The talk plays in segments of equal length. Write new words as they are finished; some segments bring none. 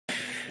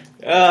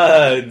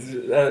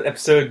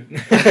Episode,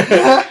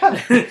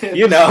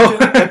 you know,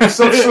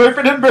 episode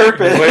Slurpin and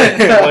Burpin.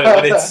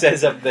 what it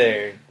says up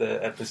there,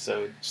 the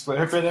episode.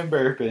 Slurpin and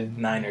Burpin.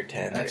 9 or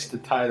 10. That's the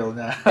title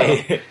now.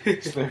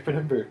 Slurpin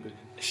and Burpin.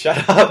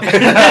 Shut up.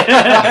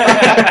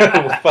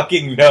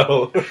 Fucking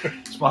no.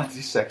 It's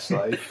Monty's sex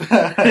life.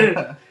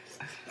 That's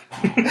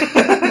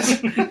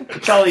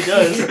all he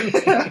does.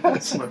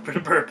 Slurpin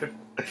and Burpin.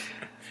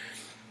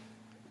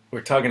 We're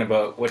talking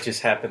about what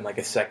just happened like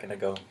a second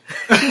ago.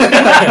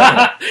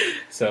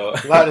 So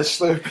A lot of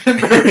Slurpin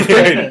and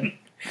Burpin.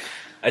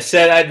 I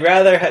said I'd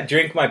rather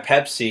drink my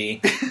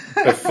Pepsi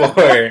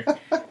before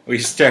we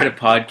start a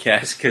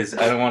podcast because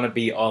I don't want to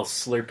be all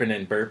slurping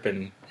and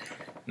burping.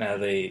 Now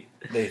they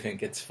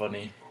think it's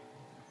funny.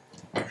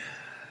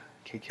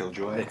 Okay,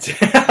 Killjoy.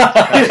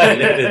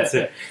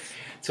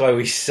 It's why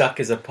we suck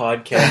as a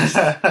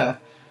podcast.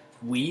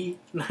 We?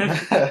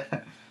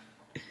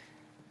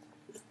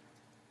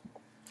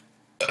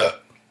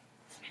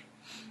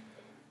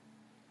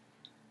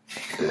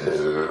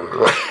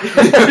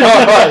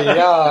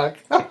 Yuck.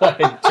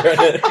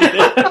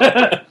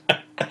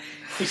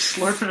 He's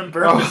slurping and Oh,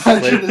 burping.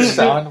 imagine the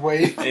sound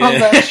wave on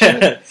that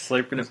shit.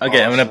 Slurping. That's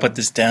Okay, I'm awesome. gonna put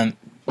this down.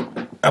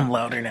 I'm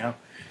louder now.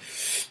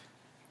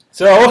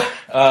 So,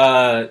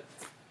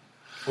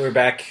 we're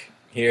back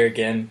here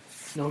again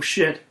No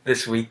shit.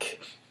 this week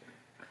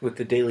with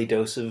the daily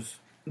dose of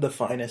the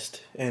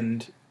finest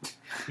and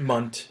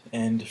Munt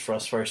and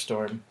Frostfire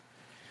Storm.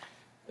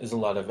 There's a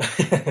lot of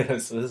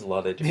there's a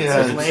lot of different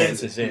Yeah,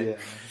 circumstances here. yeah.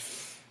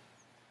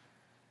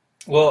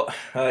 Well,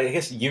 I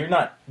guess you're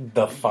not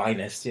the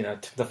finest, you know.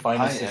 The I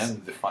finest is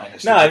am the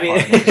finest. No, of I the mean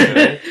finest,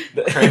 right?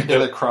 the Creme de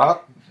la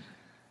crop.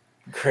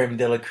 creme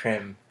de la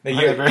creme. No,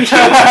 Whatever.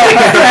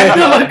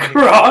 you're-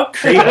 Crop.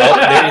 cream of,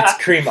 it's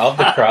cream of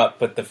the crop,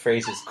 but the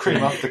phrase is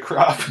Cream up the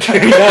crop.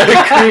 cream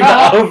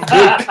of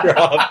the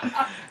crop.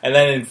 And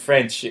then in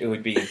French, it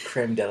would be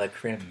creme de la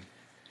creme.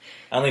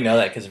 I only know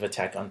that because of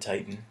Attack on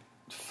Titan.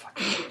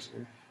 Fucking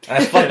loser.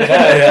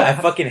 I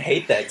fucking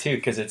hate that too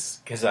because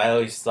I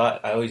always thought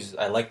I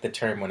like the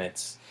term when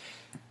it's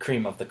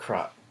cream of the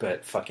crop,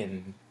 but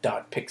fucking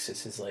Dot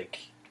Pixis is like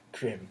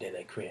creme de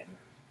la creme.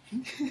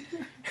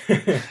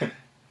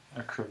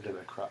 Or creme de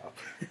la crop,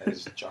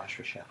 as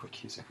Joshua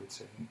Shapwick-Cusick would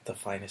say. The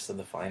finest of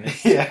the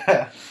finest.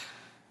 Yeah.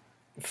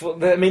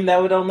 I mean,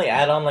 that would only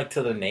add on like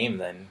to the name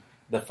then.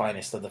 The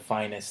finest of the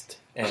finest,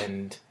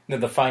 and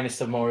the finest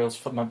of memorials.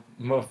 Tongue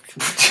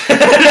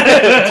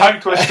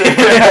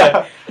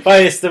twister.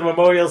 Finest of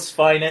memorials,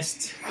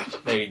 finest.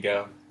 There you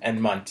go.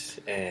 And Munt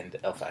and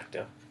El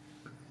Facto.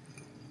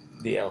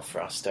 The El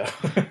Frosto.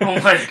 Oh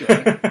my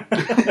god.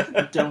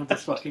 I'm done with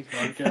this fucking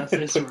podcast.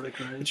 I swear to Put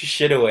Christ. your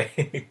shit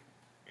away.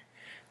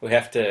 We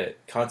have to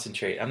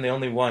concentrate. I'm the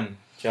only one.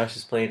 Josh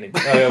is playing. Oh,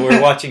 yeah,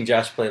 we're watching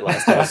Josh play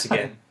Last of Us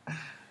again.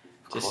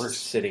 Just course.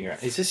 sitting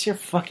around. Is this your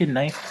fucking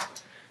knife?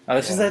 Oh,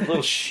 this is Yeah. that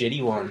little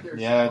shitty one.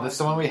 Yeah, that's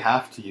the one we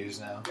have to use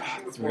now.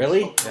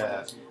 Really?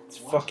 Yeah. It's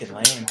fucking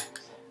lame.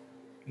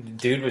 The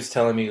dude was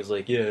telling me, he was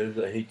like, yeah,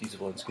 I hate these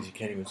ones because you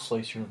can't even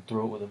slice your own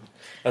throat with them.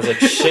 I was like,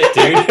 shit,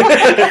 dude.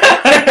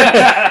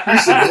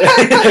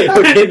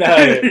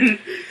 Fucking,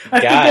 I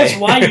think guy. that's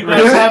why you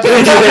guys have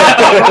it.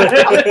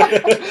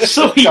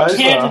 So he Guys,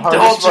 can't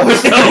hardest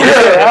indulge motherfucker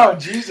himself. around,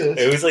 Jesus.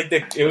 it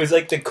was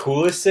like the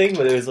coolest thing,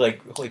 but it was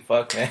like, holy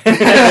fuck, man.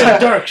 That's some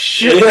dark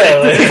shit. Yeah,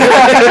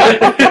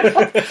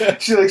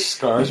 like, She like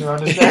scars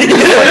around his neck.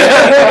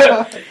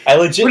 I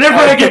legit. Whenever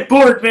I get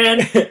bored,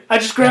 man, I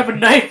just grab a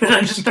knife and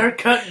I just start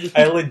cutting.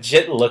 I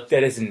legit looked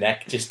at his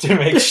neck just to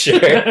make sure.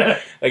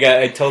 Like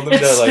I told him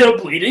It's to like. still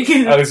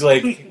bleeding. I was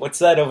like, "What's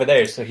that over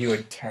there?" So he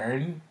would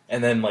turn,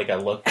 and then like I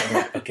looked. I'm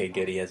like, okay,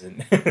 good. He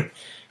hasn't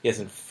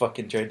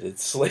fucking tried to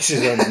slice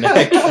his own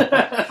neck.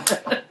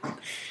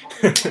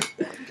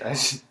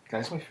 Guy's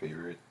my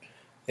favorite.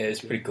 Yeah,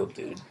 it's pretty cool,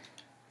 dude.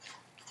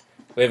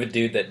 We have a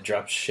dude that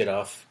drops shit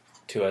off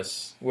to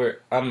us.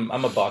 I'm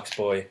a box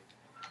boy,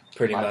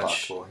 pretty My much.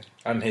 box boy.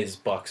 I'm his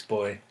box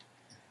boy.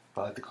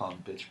 I like to call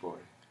him bitch boy.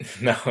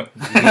 No,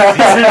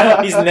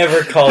 he's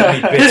never called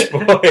me bitch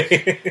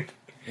boy.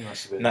 He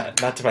must have been.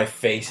 Not to my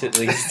face, at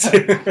least.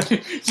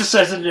 Just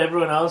says it to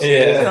everyone else.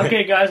 Yeah.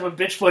 Okay, guys, when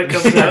Bitch Boy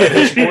comes out.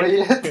 Bitch boy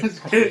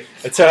yet?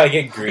 That's how I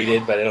get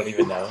greeted, but I don't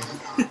even know.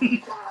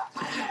 I'm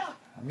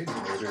getting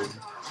murdered.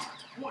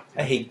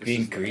 I hate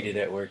being greeted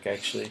at work,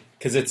 actually,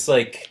 because it's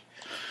like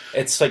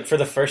for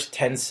the first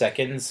 10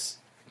 seconds,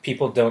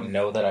 people don't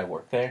know that I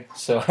work there.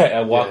 So I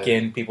walk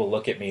in, people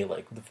look at me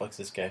like, "What the fuck's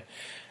this guy?"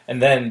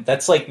 And then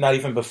that's like not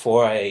even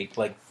before I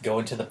like go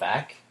into the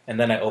back, and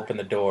then I open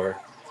the door,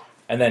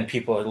 and then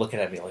people are looking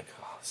at me like,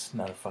 "Oh, it's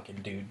not a fucking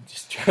dude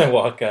just trying to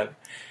walk up."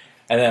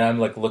 And then I'm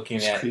like looking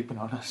He's at, creeping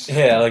on us.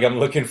 yeah, like I'm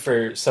looking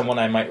for someone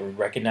I might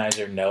recognize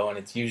or know, and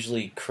it's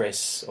usually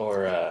Chris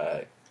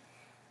or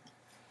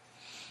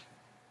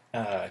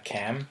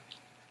Cam.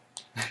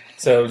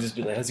 So just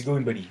be like, "How's it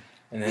going, buddy?"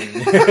 And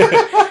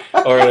then,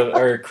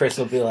 or Chris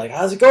will be like,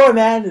 "How's it going,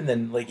 man?" And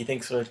then like he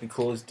thinks we're like the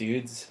coolest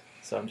dudes.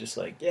 So I'm just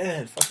like,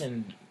 "Yeah,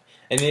 fucking."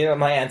 And you know,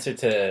 my answer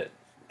to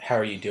how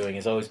are you doing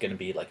is always going to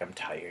be like, I'm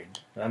tired.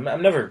 I'm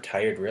never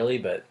tired really,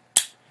 but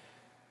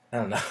I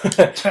don't know.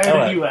 Tired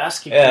of you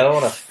asking. Yeah, I don't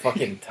want to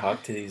fucking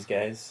talk to these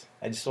guys.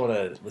 I just want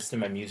to listen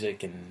to my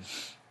music and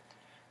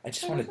I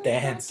just want to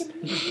dance.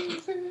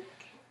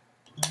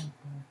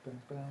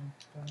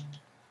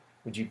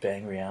 Would you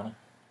bang Rihanna?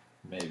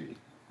 Maybe.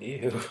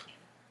 Ew.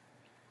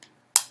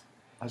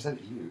 I said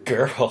you.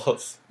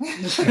 Girls.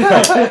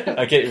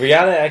 Okay,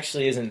 Rihanna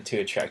actually isn't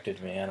too attractive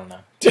to me. I don't know.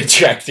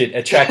 Attractive.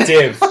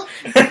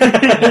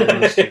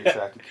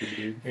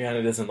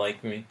 Rihanna doesn't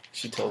like me.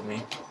 She told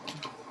me.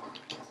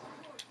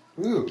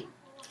 Ooh.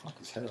 Fuck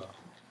his head off.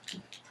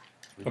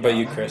 What about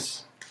you,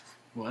 Chris?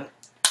 What?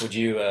 Would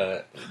you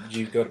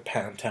go to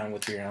Pound Town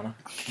with Rihanna?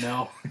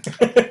 No.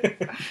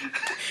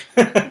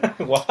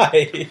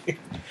 Why?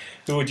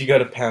 Who would you go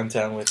to Pound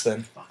Town with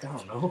then? Fuck, I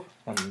don't know.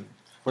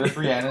 What if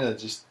Rihanna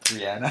just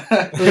Rihanna?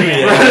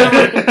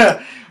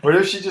 Rihanna. What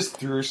if she just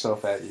threw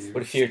herself at you?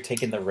 What if you're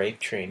taking the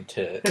rape train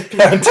to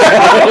Pound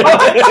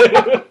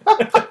Town?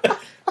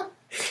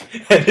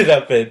 Ended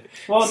up in.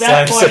 Well, at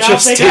that point, I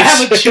don't think I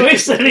have a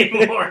choice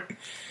anymore.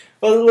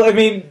 Well, I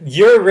mean,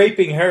 you're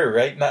raping her,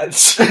 right? Not.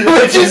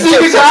 What just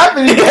keeps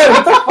happening?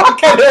 What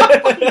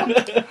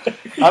the fuck?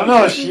 I don't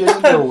know. She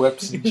has no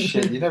whips and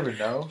shit. You never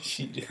know.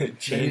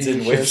 Chains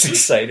and whips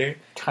excite her.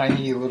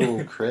 Tiny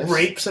little Chris.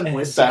 Rapes and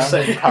whips Bound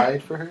and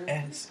hide for her.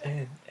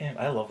 S&M.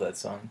 I love that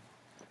song.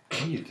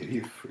 You do,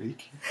 you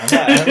freak.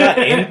 I'm not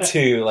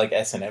into like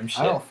S&M shit.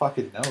 I don't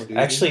fucking know, dude.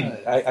 Actually,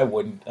 I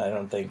wouldn't. I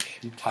don't think.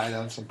 You tie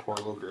down some poor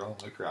little girl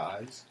and lick her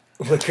eyes.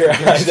 Look her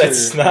eyes.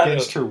 That's not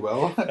against her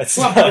will. That's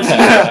Well, not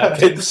how it take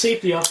the happens.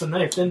 safety off the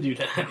knife, then do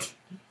that.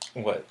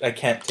 What? I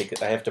can't take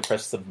it. I have to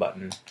press the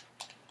button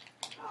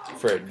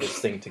for this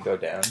thing to go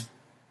down.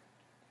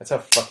 That's how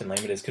fucking lame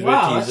it is. Because we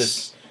have to use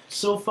this.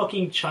 So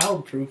fucking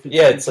childproof.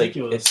 Yeah, it's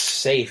ridiculous. like it's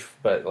safe,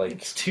 but like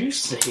It's too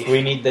safe.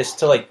 we need this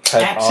to like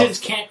cut Accidents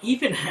off. can't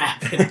even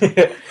happen.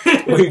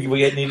 we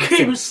need Can't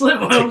even to slip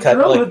my own cut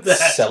girl like with that.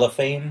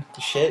 cellophane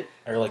shit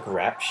or like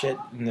wrap shit,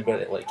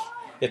 but like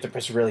you have to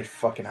press really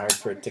fucking hard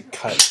for it to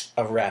cut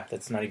a wrap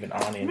that's not even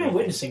on it. What am I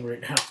witnessing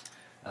right now?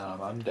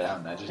 I'm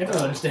down. I just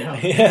Everyone's down.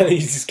 Yeah,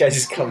 this guy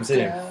just comes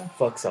in and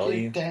fucks all Get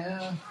you.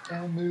 down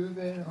and move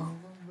it all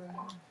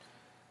around.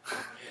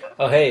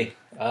 Oh hey,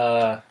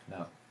 No.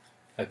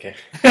 okay.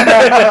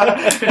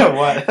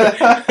 What?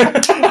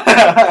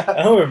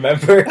 I don't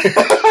remember.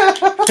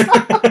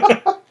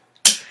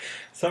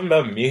 Something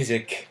about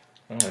music.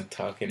 I don't want to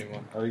talk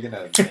anymore. Are we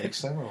gonna make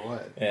some or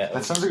what? Yeah.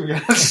 That sounds like we're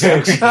gonna make some.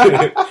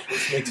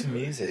 Let's make some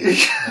music.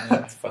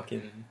 It's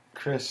fucking.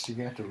 Chris, you're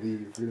gonna have to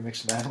leave. We're gonna make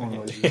some animal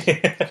noises.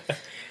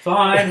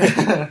 Fine.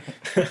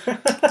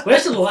 But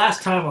this is the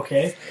last time,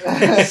 okay?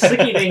 Sick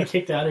of getting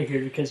kicked out of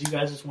here because you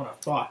guys just want to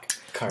fuck.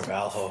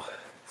 Carvalho.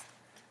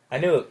 I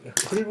knew.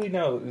 Who did we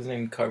know was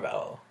named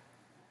Carvalho?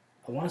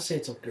 I want to say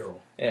it's a girl.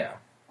 Yeah.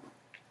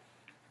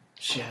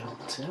 Shannon.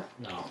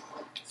 No.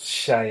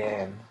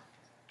 Cheyenne.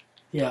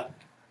 Yeah.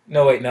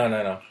 No, wait,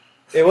 no.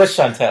 It was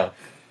Chantel.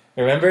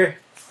 Remember?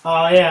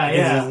 Oh, yeah.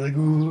 It was like,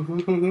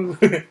 ooh,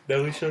 that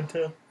was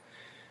Chantel.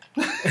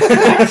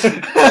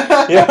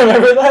 Yeah,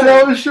 remember that?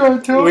 That was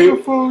Chantel We- the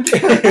phone.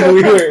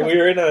 we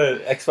were in a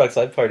Xbox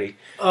Live party,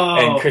 Oh.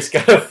 and Chris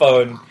got a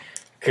phone.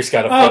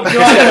 Oh,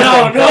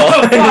 God, no, No.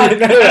 fuck.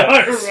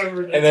 I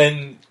remember that. And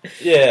then,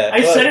 yeah.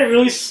 I said it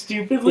really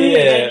stupidly,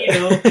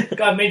 and then,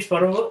 got made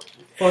fun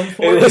for It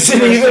it.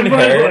 wasn't even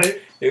her.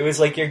 Like, It was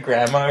like your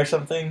grandma or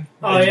something.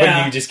 Oh, And yeah.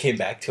 when you just came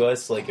back to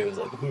us, like, it was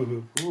like,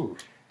 ooh, Ooh.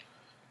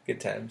 good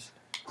times.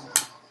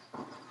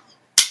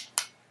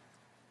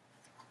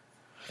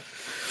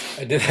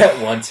 I did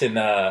that once in,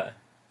 what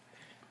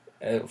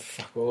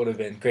would have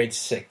been? Grade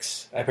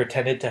 6. I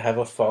pretended to have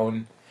a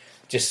phone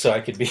just so I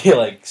could be,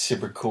 like,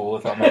 super cool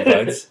with all my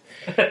buds.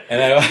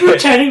 And I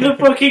pretending to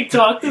fucking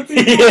talk to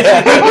people.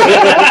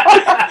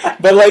 Yeah.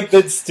 But, like,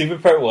 the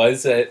stupid part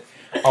was that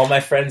all my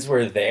friends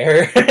were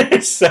there.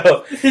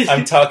 So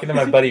I'm talking to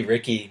my buddy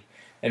Ricky.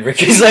 And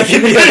Ricky's, like,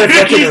 in the other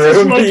fucking Ricky's just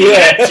room. looking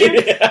at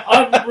you. Yeah.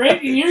 I'm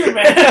right here,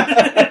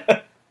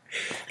 man.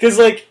 Because,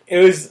 like, it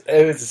was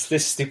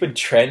this stupid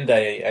trend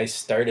I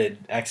started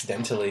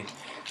accidentally.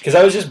 Because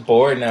I was just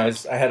bored, and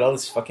I had all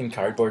this fucking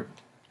cardboard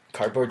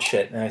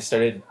shit, and I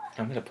started.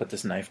 I'm gonna put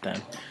this knife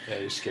down. Yeah,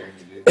 you're scaring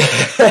me, dude.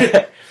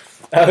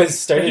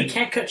 You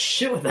can't cut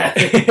shit with that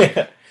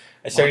thing.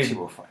 I started Monty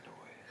will find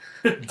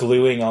a way.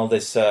 gluing all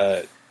this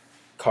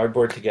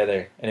cardboard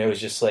together, and it was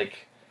just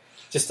like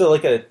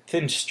a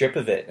thin strip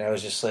of it, and I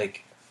was just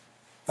like,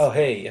 oh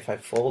hey, if I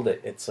fold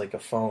it, it's like a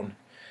phone.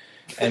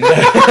 And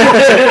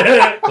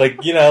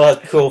like, how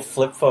cool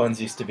flip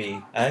phones used to be.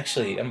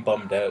 I'm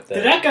bummed out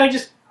Did that guy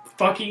just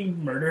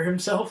fucking murder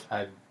himself?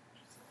 I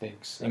think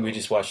so. and we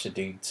just watched a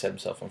dude set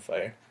himself on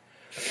fire.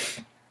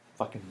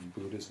 Fucking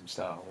Buddhism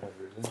style,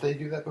 whatever. Didn't they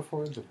do that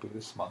before? The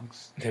Buddhist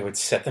monks? They would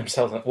set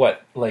themselves on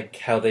what? Like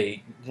how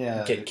they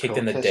Yeah. get kicked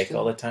in the dick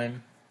all the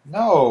time?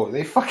 No,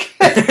 they fucking.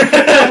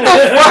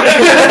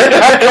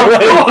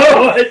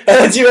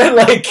 As you meant,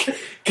 like,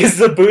 because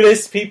the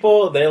Buddhist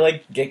people, they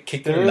like get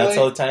kicked in the They're nuts like-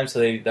 all the time, so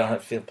they don't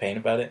have to feel pain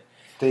about it.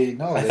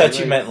 I thought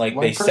you meant like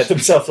they set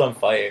themselves on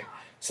fire,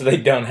 so they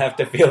don't have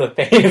to feel the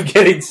pain of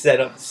getting set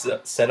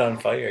on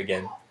fire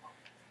again.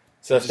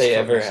 So if they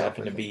ever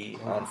happen to be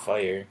on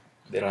fire,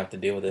 they don't have to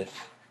deal with it.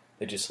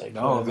 They're just like,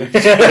 no. whatever.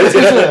 There's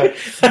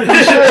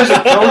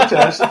a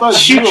protest.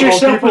 Shoot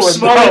yourself with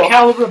smaller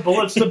caliber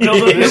bullets to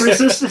build up your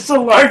resistance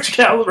to large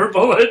caliber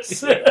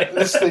bullets.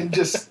 This thing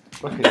just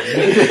fucking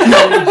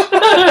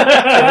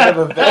have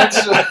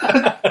events.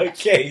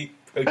 Okay,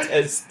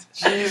 protest.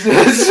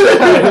 Jesus.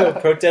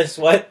 Protest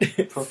what?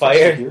 Protest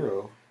Fire.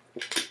 Hero.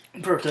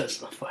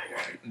 Protest the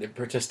fire. They're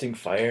protesting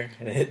fire,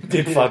 and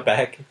they fought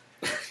back.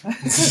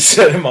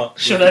 Set them up.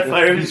 Show that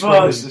fire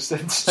response.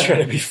 Resistance. Trying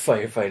to be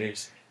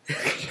firefighters.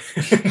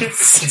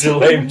 It's a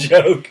lame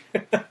joke.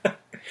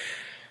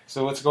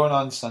 So what's going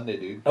on Sunday,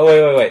 dude?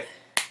 Oh wait.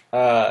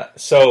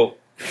 So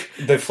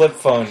the flip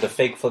phone, the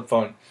fake flip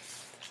phone.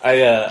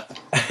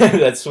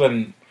 That's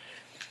when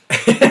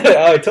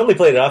I totally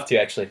played it off to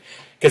you actually,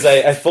 because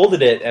I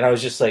folded it and I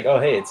was just like, oh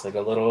hey, it's like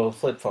a little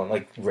flip phone.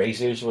 Like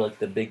razors were like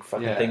the big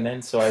fucking thing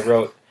then. So I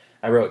wrote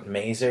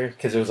Mazer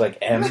because it was like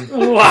M.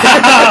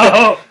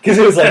 Wow. Because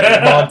it was like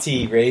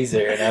Monty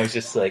Razor, and I was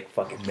just like,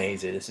 fucking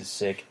Mazer, this is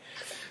sick.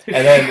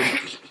 And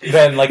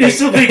then like you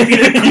still think me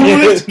the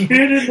coolest kid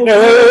in the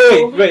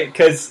world? Wait,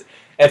 because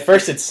at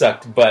first it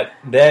sucked, but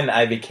then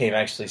I became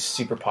actually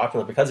super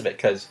popular because of it.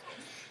 Because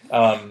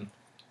I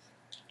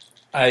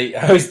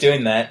was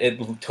doing that. It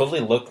totally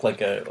looked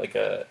like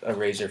a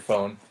Razor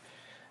phone,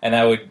 and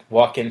I would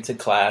walk into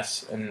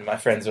class, and my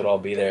friends would all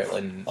be there,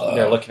 and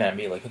they're looking at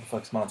me like, "Who the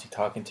fuck's Monty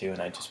talking to?" And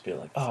I'd just be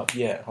like, "Oh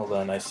yeah, hold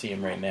on, I see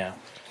him right now."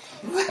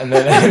 And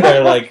then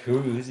they're like,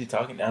 "Who's he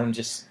talking to?"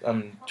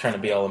 I'm trying to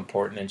be all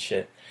important and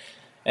shit.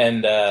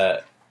 And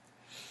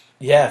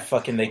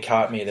fucking they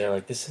caught me. They're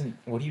like,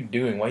 what are you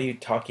doing? Why are you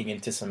talking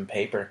into some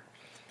paper?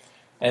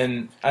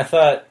 And I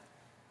thought,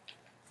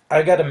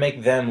 I gotta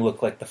make them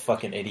look like the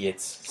fucking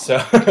idiots. So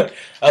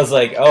I was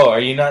like, oh, are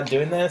you not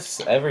doing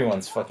this?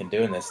 Everyone's fucking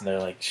doing this. And they're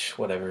like,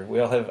 whatever. We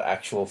all have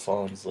actual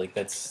phones. Like,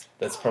 that's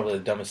probably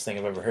the dumbest thing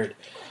I've ever heard.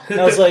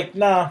 And I was like,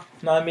 no,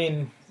 I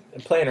mean,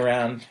 playing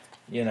around,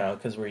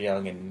 because we're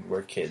young and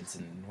we're kids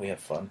and we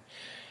have fun.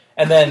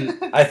 And then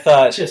I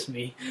thought... Just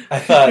me. I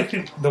thought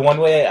the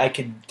one way I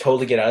could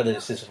totally get out of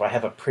this is if I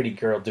have a pretty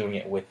girl doing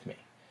it with me.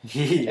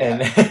 Yeah.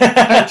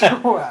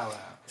 And Wow.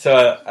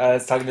 So I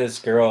was talking to this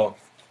girl.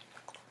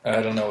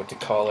 I don't know what to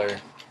call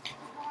her.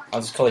 I'll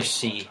just call her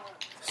C.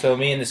 So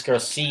me and this girl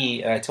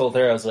C, and I told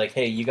her, I was like,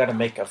 hey, you gotta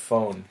make a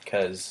phone,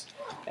 because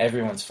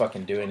everyone's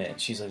fucking doing it.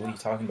 And she's like, what are you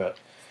talking about?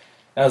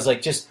 And I was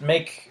like, just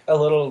make a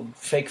little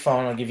fake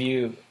phone.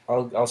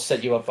 I'll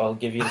set you up. I'll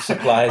give you the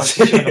supplies.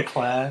 I'll get you a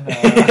plan.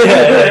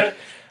 Yeah,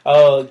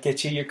 I'll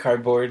get you your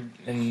cardboard,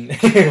 and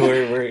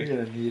we're You're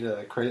gonna need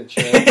a credit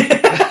check.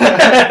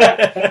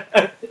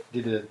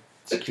 Need a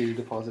security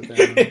deposit down.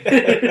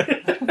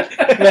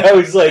 And I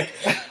was like,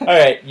 all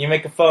right, you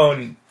make a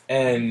phone,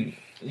 and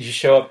you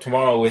show up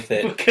tomorrow with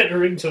it. What kind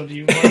of ringtone do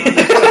you want?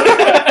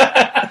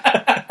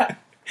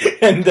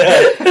 And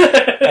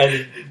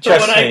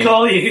trust me, I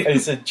call you. I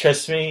said,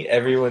 trust me,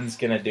 everyone's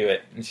gonna do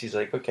it. And she's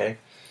like, okay,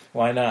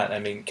 why not? I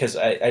mean, because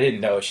I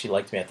didn't know she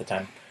liked me at the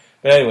time.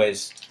 But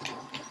anyways,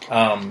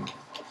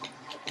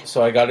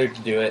 so I got her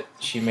to do it.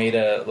 She made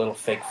a little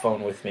fake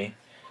phone with me.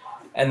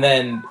 And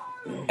then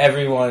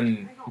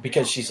everyone,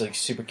 because she's like a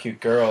super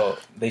cute girl,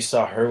 they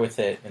saw her with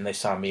it and they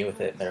saw me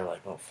with it, and they're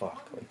like, oh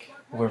fuck, like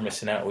we're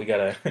missing out. We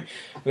gotta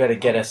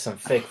get us some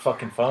fake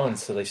fucking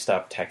phones. So they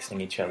stopped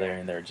texting each other,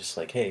 and they're just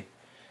like, hey,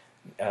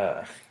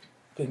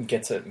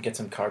 get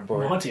some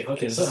cardboard. Monty,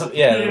 hook us up.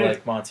 Yeah, they're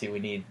like, Monty, we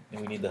need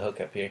the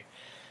hookup here.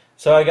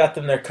 So I got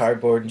them their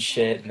cardboard and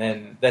shit, and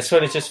then that's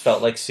when it just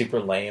felt like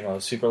super lame. I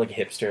was super like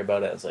hipster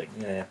about it. I was like,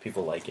 nah,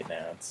 people like it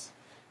now. It's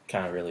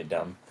kind of really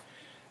dumb.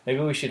 Maybe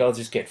we should all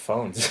just get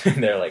phones.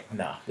 And they're like,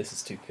 nah, this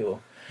is too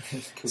cool.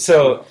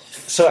 So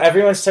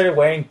everyone started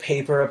wearing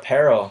paper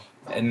apparel,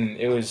 and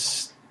it was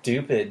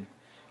stupid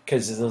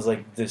because it was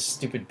like this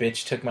stupid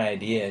bitch took my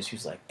idea and she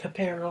was like,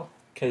 apparel,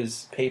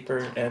 because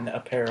paper and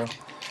apparel.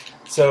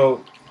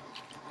 So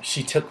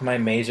she took my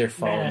Mazer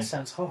phone. Man, that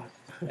sounds hot.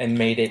 And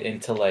made it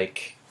into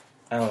like,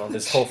 I don't know,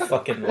 this whole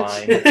fucking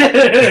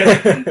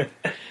line.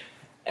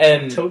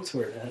 And Totes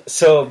were that.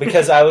 so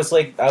because I was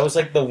like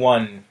the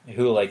one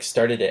who like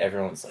started it,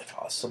 everyone was like,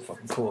 oh, it's so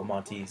fucking cool,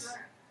 Monty's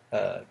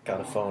got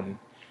a phone.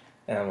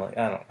 And I'm like,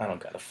 I don't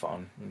got a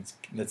phone.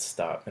 Let's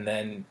stop. And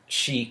then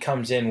she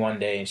comes in one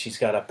day and she's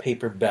got a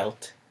paper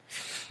belt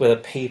with a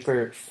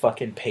paper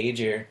fucking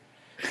pager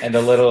and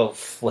a little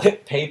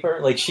flip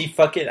paper. Like she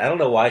fucking, I don't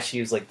know why she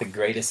was like the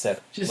greatest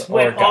at Just origami.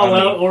 went all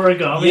out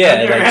origami. Yeah,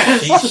 on your like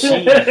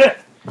ass.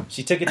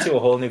 she took it to a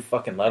whole new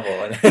fucking level.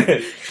 And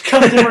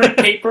Comes in wearing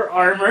paper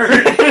armor,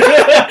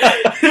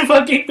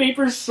 fucking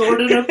paper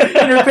sword in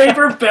her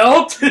paper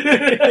belt,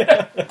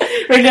 right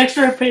next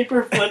to her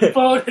paper flip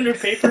phone and her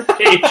paper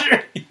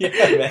pager.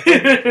 Yeah,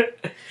 man.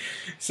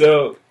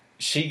 So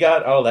she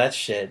got all that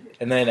shit,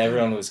 and then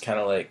everyone was kind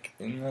of like,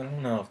 I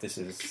don't know if this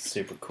is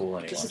super cool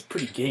anymore. This is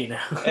pretty gay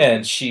now.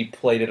 And she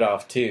played it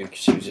off too, because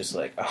she was just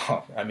like,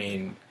 oh, I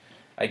mean,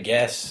 I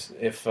guess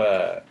if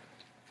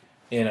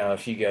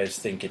if you guys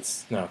think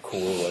it's not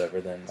cool or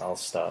whatever, then I'll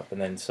stop. And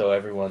then so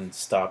everyone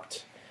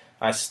stopped.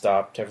 I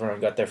stopped. Everyone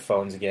got their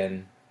phones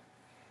again.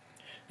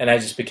 And I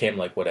just became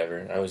like,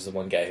 whatever. I was the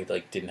one guy who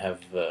like didn't have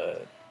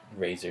the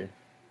razor.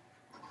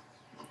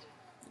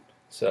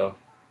 So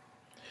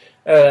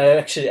it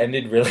actually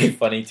ended really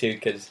funny too,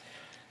 because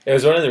it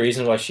was one of the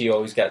reasons why she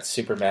always got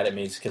super mad at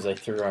me, is because I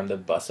threw her on the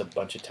bus a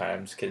bunch of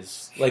times.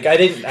 Because like I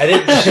didn't I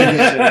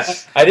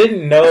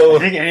didn't know. I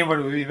think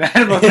anyone would be mad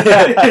about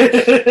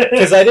that.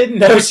 Because I didn't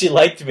know she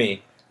liked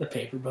me. The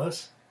paper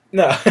bus?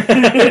 No.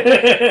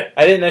 I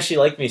didn't know she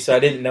liked me, so I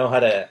didn't know how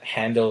to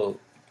handle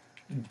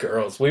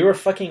girls. We were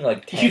fucking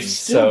like 10. You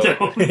still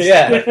don't.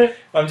 Yeah.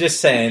 I'm just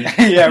saying.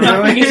 Yeah,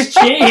 Nothing really? has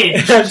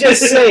changed. I'm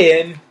just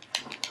saying.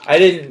 I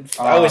didn't.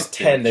 I was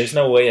 10. Bitch. There's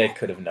no way I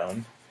could have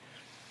known.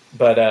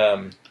 But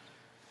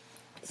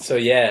so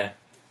yeah,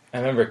 I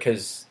remember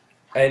because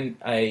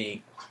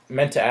I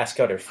meant to ask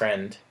out her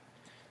friend,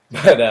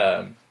 but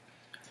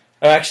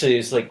actually it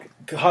was like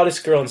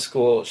hottest girl in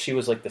school. She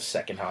was like the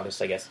second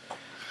hottest, I guess.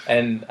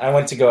 And I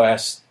went to go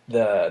ask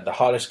the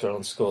hottest girl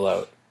in school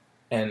out,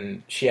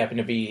 and she happened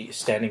to be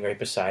standing right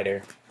beside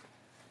her.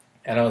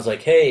 And I was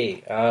like,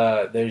 "Hey,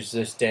 there's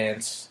this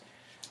dance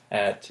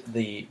at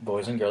the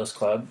Boys and Girls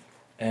Club,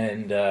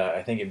 and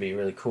I think it'd be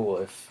really cool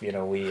if we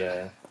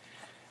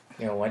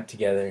went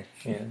together,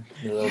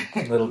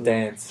 little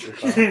dance."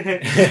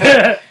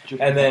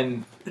 And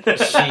then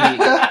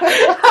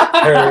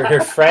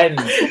her friend,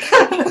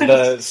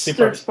 the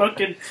super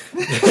fucking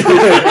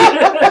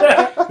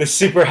the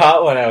super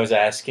hot one I was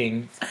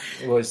asking,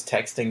 was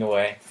texting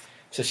away,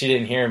 so she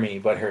didn't hear me.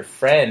 But her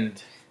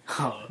friend,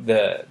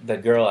 the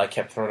girl I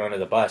kept throwing under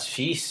the bus,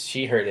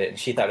 she heard it and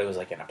she thought it was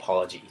like an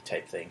apology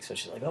type thing. So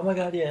she's like, "Oh my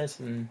god, yes!"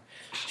 And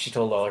she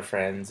told all her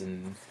friends,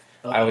 and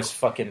I was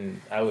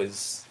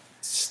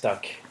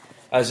stuck.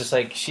 I was just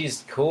like,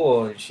 she's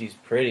cool and she's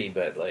pretty,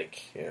 but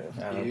like, I don't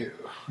know.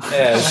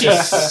 Yeah,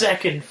 she's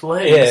second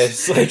place. Yeah,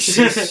 it's like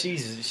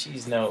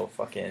she's no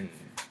fucking.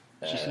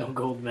 She's no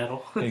gold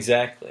medal.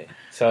 Exactly.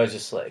 So I was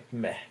just like,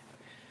 meh.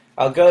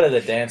 I'll go to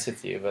the dance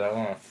with you, but I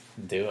won't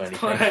do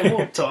anything. I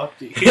won't talk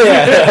to you.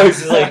 Yeah, I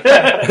was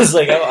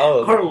like,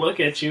 oh, or look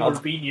at you, or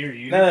be near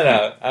you.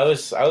 No. I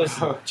was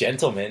a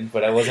gentleman,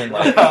 but I wasn't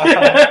like,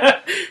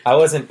 I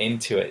wasn't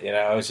into it.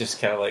 I was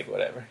just kind of like,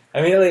 whatever.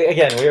 I mean, like,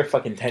 again, we were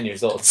fucking 10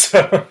 years old,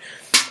 so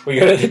we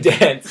go to the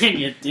dance. And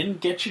you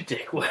didn't get your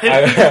dick wet.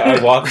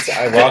 I walked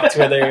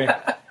with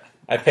her.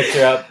 I picked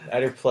her up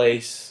at her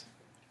place.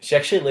 She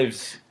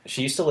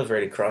used to live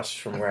right across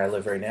from where I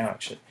live right now,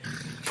 actually.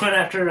 But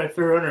after I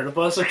threw her under the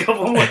bus a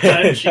couple more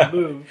times, she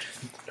moved.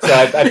 So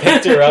I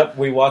picked her up,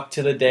 we walked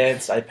to the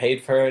dance, I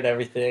paid for her and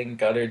everything,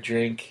 got her a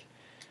drink,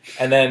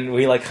 and then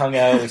we like hung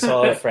out, we saw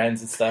all our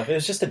friends and stuff. It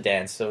was just a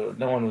dance, so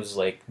no one was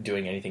like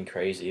doing anything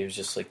crazy. It was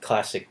just like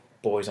classic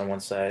boys on one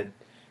side,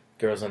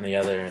 girls on the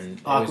other, and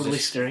awkwardly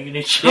staring at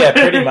each other. Yeah,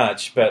 pretty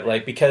much. But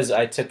like because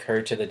I took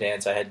her to the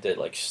dance, I had to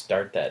like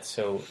start that.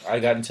 So I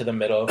got into the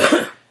middle.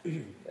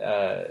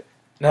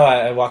 No,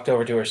 I walked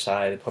over to her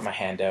side, I put my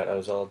hand out, I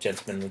was all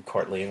gentlemanly,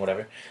 courtly, and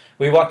whatever.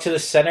 We walked to the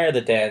center of the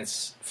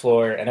dance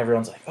floor, and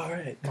everyone's like, "All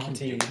right,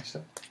 Monty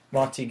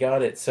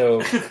got it."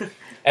 So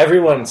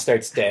everyone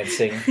starts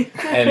dancing,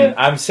 and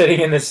I'm sitting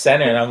in the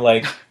center, and I'm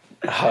like,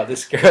 "Oh,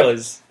 this girl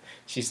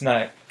she's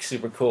not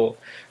super cool."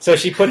 So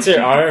she puts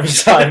her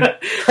arms on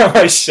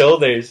my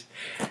shoulders,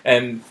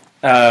 and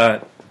I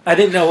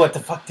didn't know what the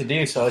fuck to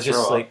do, so I was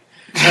just like,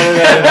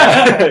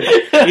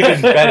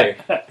 even better.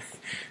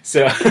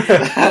 So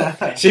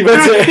she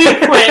puts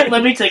her. Wait,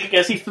 let me take a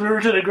guess. He threw her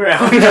to the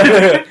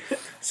ground.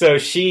 So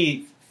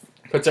she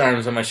puts her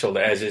arms on my shoulder,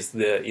 as is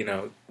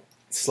the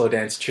slow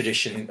dance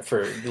tradition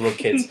for little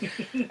kids.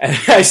 And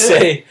I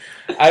say,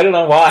 I don't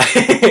know why.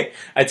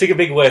 I took a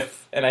big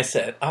whiff, and I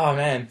said, "Oh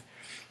man,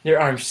 your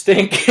arms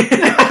stink." She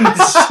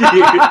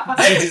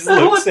just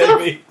looks at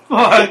me.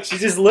 Fuck? She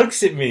just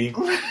looks at me.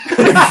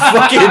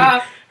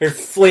 Fucking. Her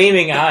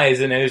flaming eyes,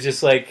 and it was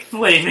just like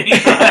flaming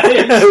eyes.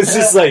 I was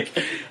just like,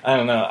 I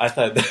don't know. I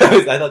thought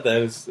that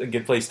was a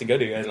good place to go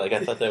to. I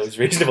thought that was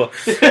reasonable.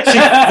 She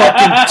fucking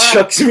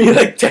chucks me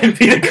like 10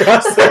 feet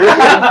across the room.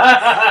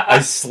 I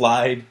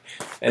slide,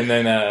 and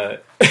then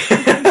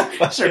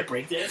start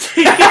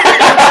breakdancing.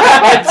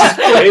 I just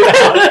played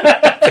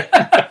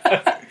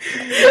out.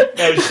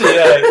 No,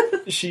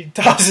 she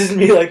tosses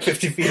me like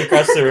 50 feet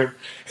across the room,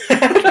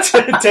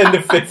 10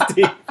 to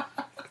 50.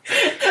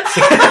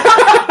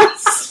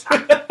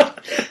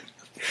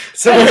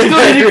 Somewhere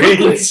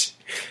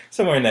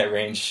in that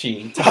range,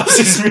 she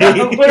tosses me.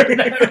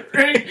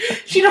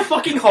 She had a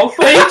fucking Hulk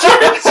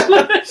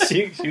fight.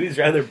 She was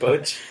rather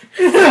butch.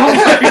 Oh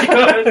my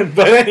god!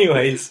 But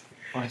anyways,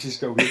 why don't you just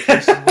go get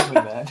across the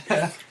woman,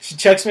 man? She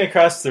chucks me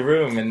across the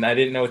room, and I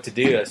didn't know what to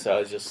do, so I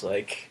was just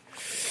like,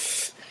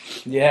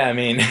 "Yeah, I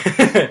mean."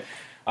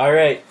 All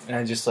right, and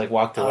I just like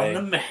walked away.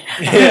 I'm the man.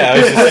 Yeah,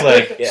 I was just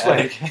like,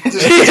 yeah.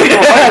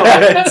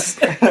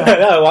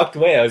 No, I walked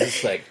away. I was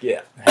just like,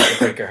 yeah, I had to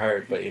break her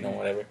heart, but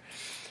whatever.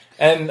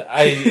 And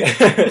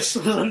This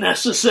was a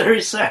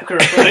necessary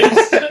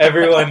sacrifice.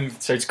 everyone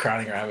starts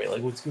crying around me,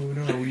 like, what's going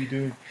on? What are you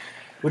doing?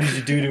 What did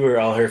you do to her?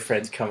 All her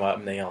friends come up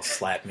and they all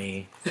slap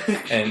me.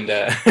 And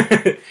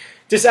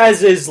just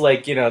as is,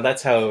 like, you know,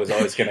 that's how it was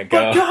always going to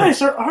go. But guys,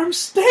 her arms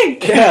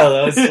stink! Yeah,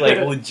 that was, like,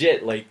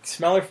 legit. Like,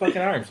 smell her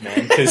fucking arms,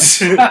 man.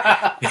 Because...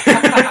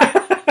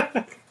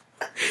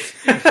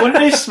 What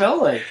did they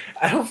smell like?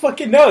 I don't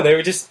fucking know. They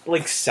were just,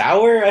 like,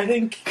 sour, I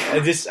think.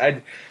 Because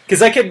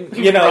I could,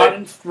 you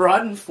know...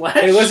 Rotten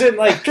flesh? It wasn't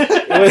like...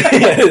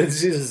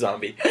 She's a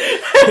zombie.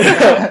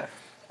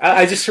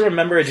 I just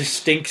remember a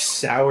distinct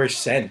sour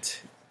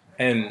scent.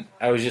 And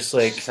I was just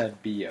like... She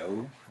said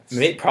B.O.?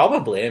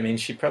 Probably. I mean,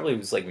 she probably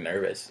was, like,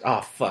 nervous.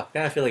 Oh, fuck.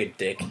 Now I feel like a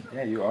dick.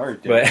 Yeah, you are a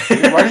dick.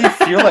 But why do you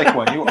feel like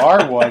one? You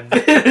are one.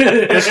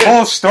 This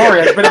whole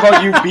story has been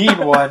about you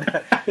being one.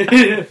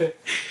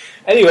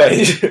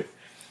 Anyway,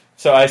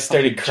 so I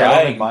started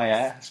crying. My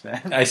ass,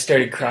 man. I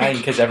started crying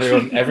because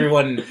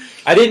everyone.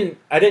 I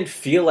didn't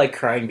feel like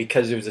crying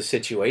because it was a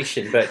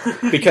situation, but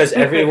because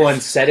everyone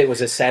said it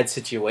was a sad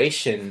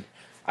situation,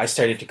 I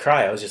started to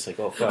cry. I was just like,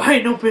 oh fuck. I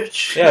ain't no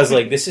bitch. Yeah, I was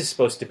like, this is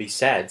supposed to be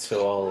sad,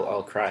 so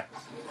I'll cry.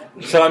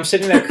 So I'm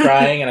sitting there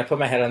crying, and I put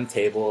my head on the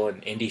table,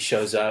 and Indy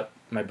shows up.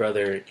 My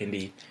brother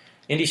Indy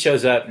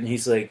shows up, and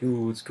he's like,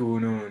 ooh, what's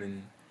going on?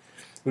 And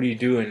what are you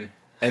doing?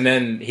 And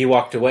then he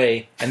walked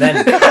away, and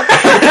then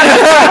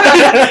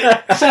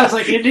sounds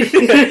like Indy.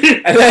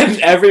 And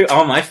then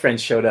all my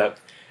friends showed up,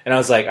 and I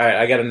was like, all right,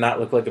 I gotta not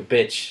look like a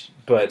bitch,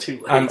 but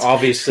I'm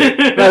obviously.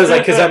 I was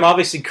like, because I'm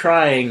obviously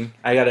crying,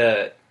 I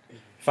gotta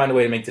find a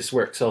way to make this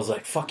work. So I was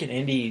like, fucking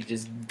Indy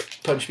just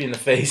punched me in the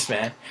face,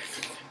 man.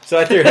 So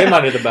I threw him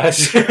under the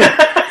bus.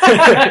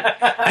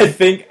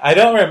 I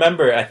don't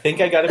remember. I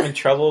think I got him in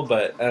trouble,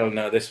 but I don't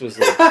know. This was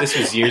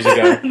years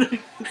ago.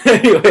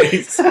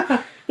 Anyways.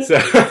 So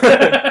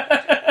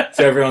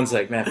everyone's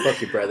like, man,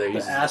 fuck your brother.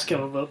 Ask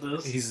him about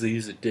this.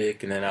 He's a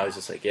dick. And then I was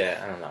just like, yeah,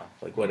 I don't know.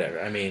 Like,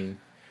 whatever. I mean,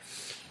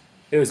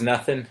 it was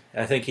nothing.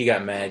 I think he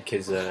got mad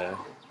because...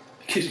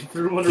 Because you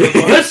threw him under a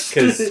bus?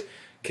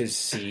 Because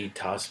C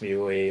tossed me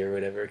away or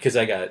whatever. Because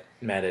I got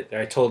mad at...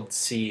 I told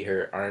C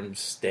her arms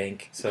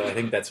stank. So I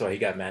think that's why he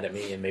got mad at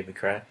me and made me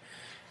cry.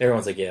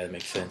 Everyone's like, yeah, that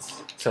makes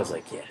sense. So I was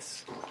like,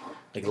 yes.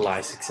 Like,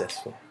 lie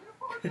successful.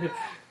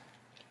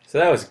 So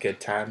that was a good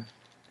time.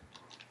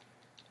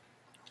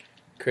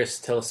 Chris,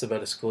 tell us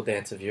about a school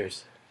dance of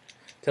yours.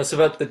 Tell us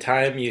about the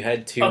time you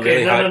had two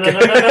really hot... No,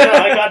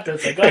 I got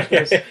this.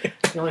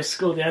 The only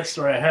school dance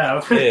story I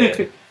have.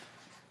 Yeah.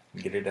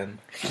 Get it done.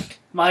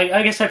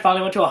 I guess I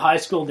finally went to a high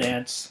school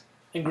dance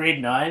in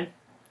grade 9.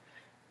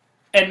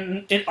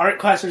 And in art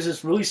class, there's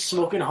this really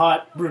smoking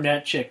hot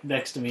brunette chick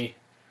next to me.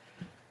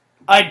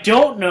 I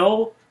don't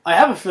know. I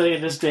have a feeling to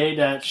this day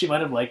that she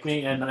might have liked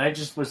me, and I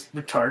just was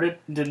retarded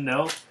and didn't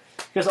know.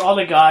 Because all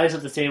the guys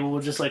at the table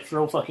would just like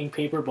throw fucking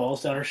paper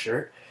balls down her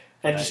shirt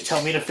and just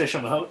tell me to fish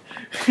them out.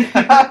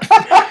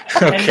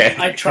 Okay.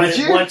 And I tried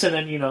it once and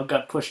then,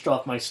 got pushed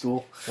off my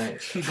stool.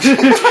 Nice. But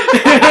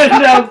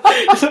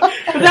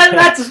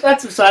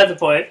that's beside the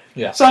point.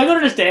 Yeah. So I go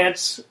to this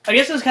dance. I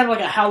guess it was kind of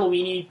like a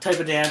Halloween-y type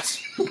of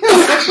dance.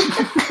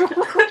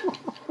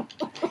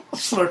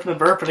 Slurping and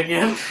burping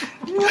again.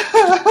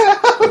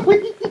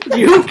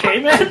 You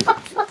okay, man?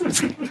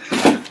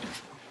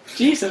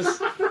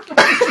 Jesus.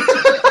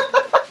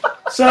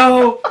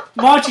 So,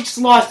 Monty just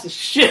lost his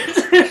shit.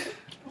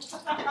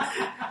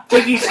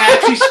 Like he's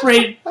actually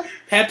sprayed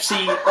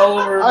Pepsi all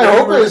over. I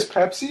hope it was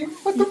Pepsi.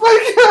 What the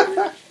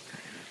fuck?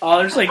 Oh,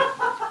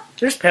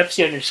 there's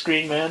Pepsi on your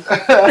screen, man.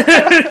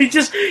 he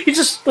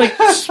just like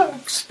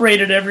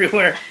sprayed it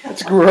everywhere.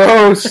 That's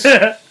gross.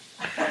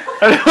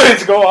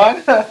 Anyways, go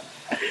on.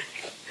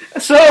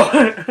 So,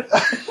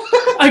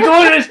 I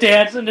go to this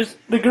dance, and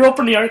the girl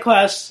from the art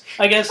class,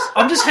 I guess,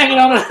 I'm just hanging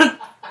out.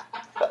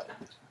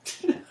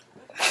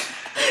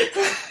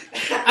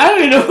 I don't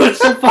even know what's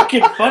so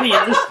fucking funny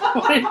at this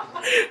point,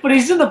 but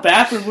he's in the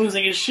bathroom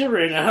losing his shit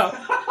right now.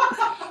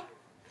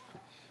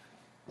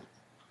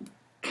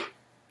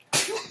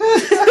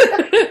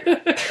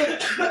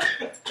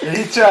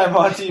 Anytime,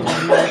 Monty,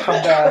 when you want to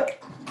come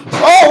back.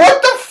 Oh,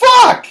 what the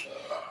fuck?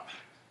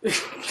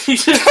 He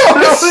just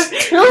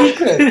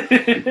stupid.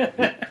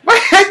 My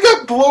head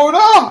got blown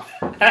off.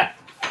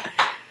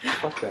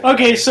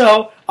 Okay,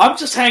 so I'm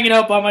just hanging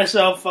out by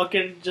myself,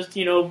 fucking just,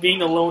 being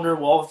the loner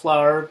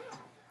wallflower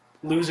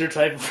loser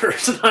type of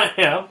person I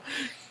am.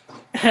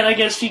 And I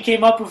guess she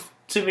came up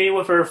to me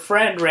with her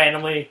friend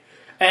randomly,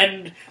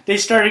 and they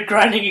started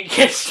grinding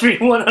against me,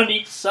 one on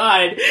each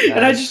side. Nice.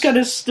 And I just kind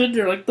of stood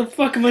there like, the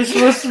fuck am I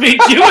supposed to be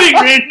doing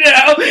right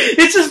now?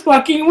 It's just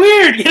fucking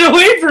weird. Get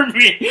away from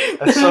me.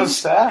 That's so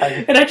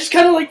sad. And I just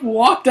kind of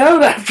walked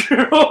out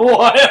after a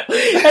while.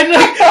 And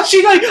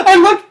I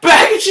looked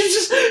back and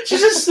she's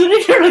just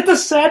sitting there like the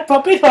sad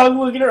puppy dog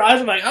looking in her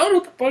eyes. I'm like, I don't know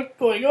what the fuck's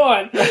going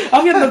on.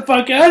 I'm getting the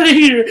fuck out of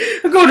here.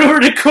 I'm going over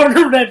to the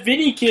corner where that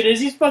Vinny kid is.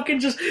 He's fucking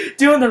just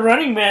doing the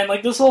Running Man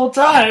like this whole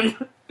time.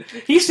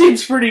 He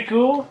seems pretty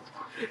cool.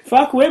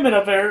 Fuck women,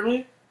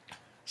 apparently.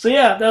 So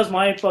yeah, that was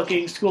my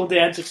fucking school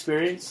dance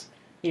experience.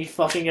 He's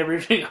fucking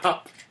everything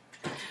up.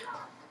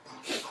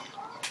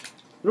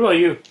 What about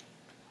you?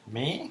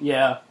 Me?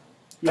 Yeah.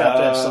 You have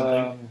to have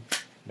something.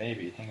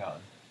 Maybe. Hang on.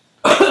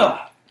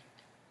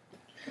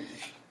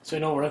 So you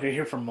know we're not gonna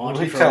hear from Monty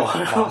We for a tell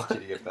while. Monty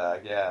to get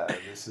back. Yeah,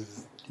 this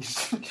is.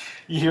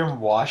 You hear him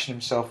washing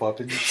himself up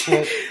and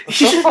shit. What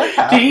the fuck Did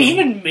happened? he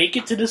even make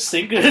it to the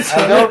sink with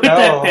I don't with that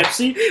know.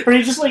 Pepsi? Or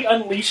he just like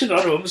unleash it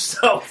onto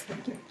himself?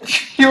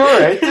 You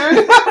alright,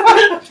 dude?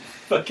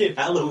 Fucking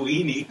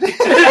Halloweeny.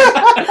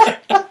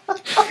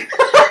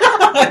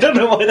 I don't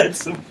know why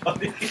that's so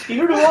funny.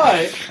 Neither do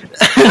I.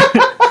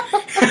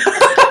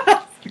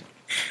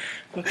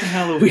 Fucking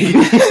Halloween.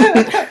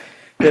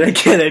 Did I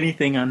get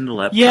anything on the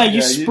laptop? Yeah, you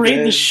you sprayed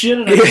the did. shit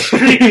out of the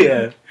screen.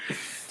 Yeah.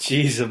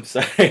 Jeez, I'm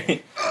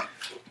sorry.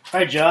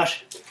 Alright,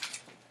 Josh.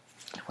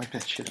 Wipe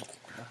that shit up.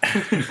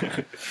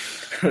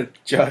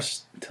 Josh,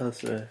 tell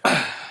us.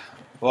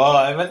 Well,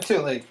 I went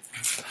to like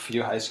a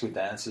few high school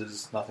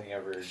dances. Nothing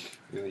ever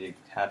really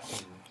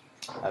happened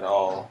at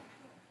all.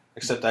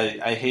 Except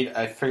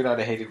I figured out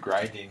I hated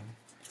grinding.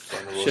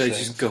 One of those Should I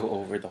things. just go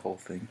over the whole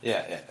thing?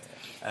 Yeah.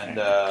 And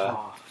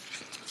Oh.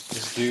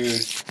 this dude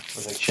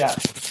was like,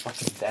 "Chat,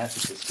 fucking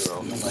dance with this girl."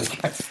 And I'm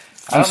like,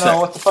 I don't know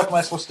what the fuck am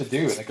I supposed to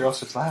do. And the girl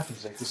starts laughing.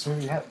 She's like, "This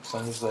movie happens." So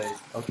I'm just like,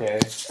 okay.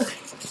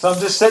 So I'm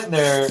just sitting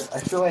there. I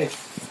feel like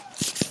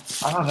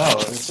I don't know.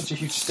 There's such a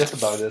huge stiff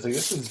about it. I was like,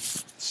 this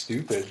is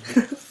stupid.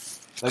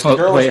 Like, the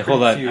girl was Wait,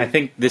 hold pretty on. cute. I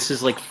think this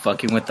is like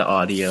fucking with the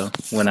audio.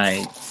 When I,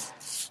 You're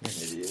an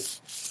idiot.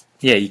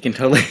 yeah, you can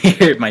totally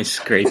hear my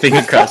scraping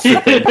across the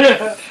thing.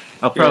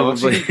 I'll Yeah,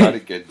 looks like probably. he got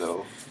it good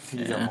though. He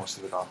Yeah. got most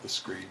of it off the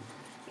screen.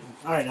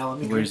 Alright, now let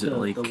me Where's drink it,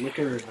 like- the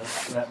liquor in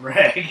that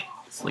rag.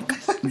 It's like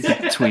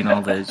between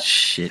all the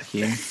shit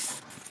here.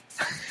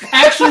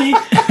 Actually,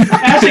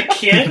 as a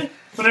kid,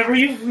 whenever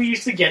we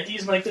used to get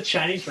these in like the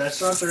Chinese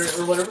restaurants or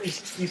whatever,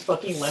 these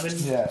fucking lemon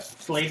Yeah.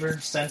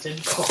 flavored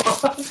scented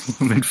cloths.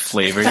 Lemon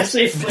flavors. I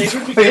say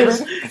flavored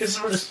because it's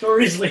where the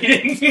story's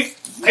leading.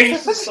 I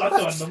used to suck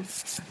on them.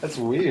 That's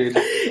weird.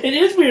 It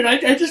is weird.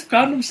 I just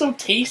found them so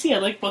tasty. I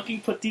like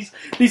fucking put these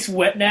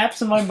wet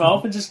naps in my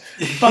mouth and just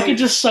fucking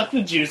just suck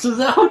the juices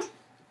out.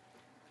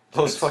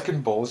 Those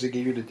fucking bowls they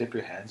gave you to dip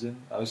your hands in,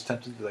 I was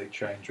tempted to like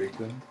try and drink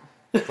them.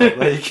 But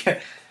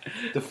like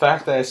the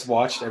fact that I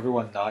watched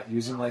everyone not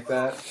use them like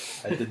that,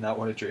 I did not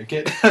want to drink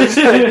it.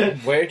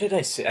 Where did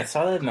I see? I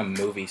saw that in a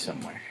movie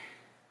somewhere.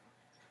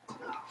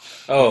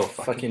 Oh,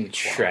 fucking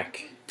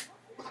Shrek.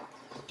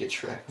 Get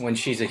Shrek. When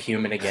she's a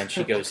human again,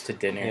 she goes to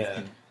dinner.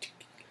 Yeah.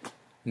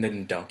 And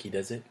then Donkey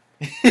does it.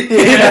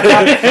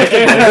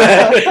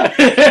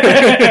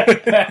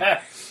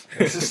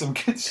 This is some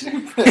good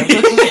soup.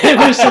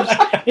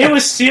 it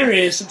was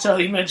serious until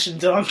he mentioned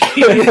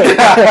donkey. We're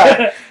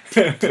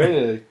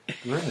in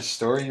the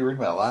store, you were in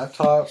my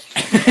laptop.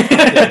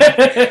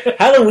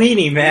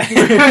 Halloweeny, man.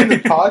 We're in the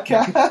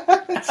podcast.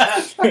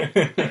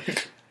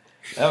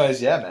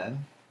 Anyways, yeah,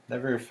 man.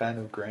 Never a fan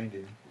of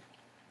grinding.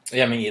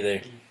 Yeah, me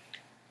either.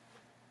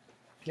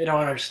 You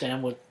don't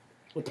understand what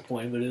the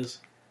point of it is.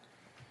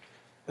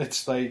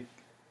 It's like,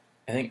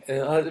 I think.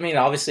 I mean,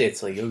 obviously,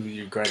 it's like, oh,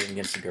 you're grinding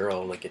against a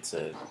girl. Like it's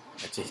a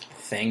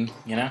thing,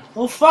 you know.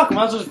 Well, fuck,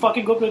 might as well just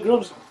fucking go up to the girl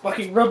and just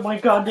fucking rub my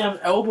goddamn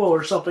elbow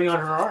or something on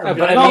her arm. Yeah, Be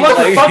but like, I mean, look,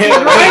 like- we're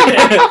fucking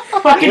grinding.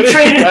 Fucking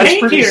trading That's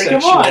paint pretty here.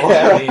 Come sexual. on.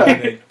 Yeah, I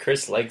mean,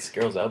 Chris likes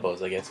girls'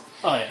 elbows, I guess.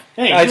 Oh yeah.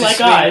 Hey, I you like just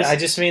mean, eyes? I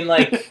just mean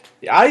like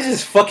eyes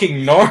is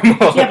fucking normal.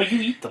 Yeah, but you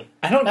eat them.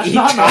 I don't That's eat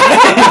not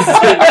eyes.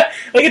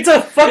 Like it's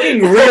a fucking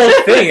real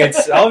thing.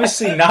 It's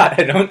obviously not.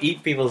 I don't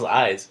eat people's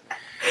eyes.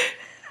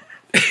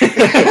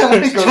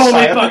 Totally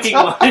fucking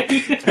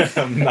lying.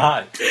 I'm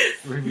not.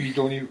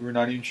 we're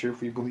not even sure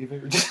if we believe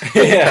it.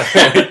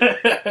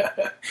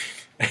 Yeah.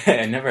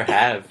 I never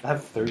have. I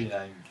have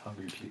 39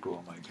 hungry people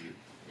in my group.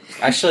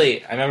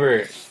 Actually, I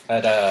remember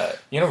at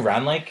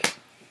Round Lake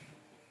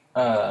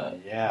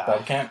Yeah.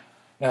 Bob Camp.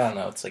 I don't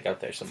know. It's like out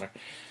there somewhere.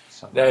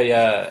 Some-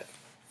 They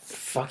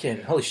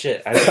fucking holy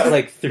shit! I got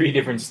like 3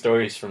 different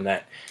stories from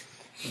that.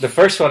 The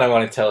first one I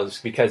want to tell is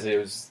because it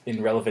was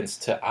in relevance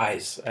to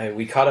eyes.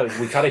 We caught a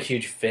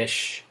huge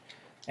fish,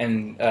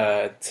 and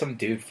some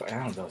dude,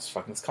 I don't know,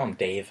 let's call him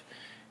Dave.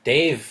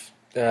 Dave,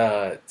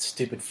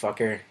 stupid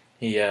fucker.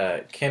 He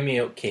came me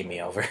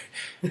over.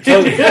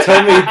 told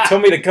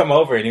me to come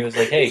over, and he was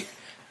like, "Hey,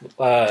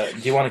 do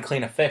you want to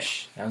clean a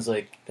fish?" And I was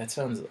like, "That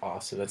sounds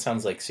awesome. That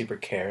sounds like super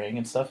caring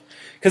and stuff."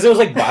 Because it was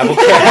like Bible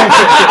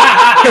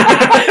camp.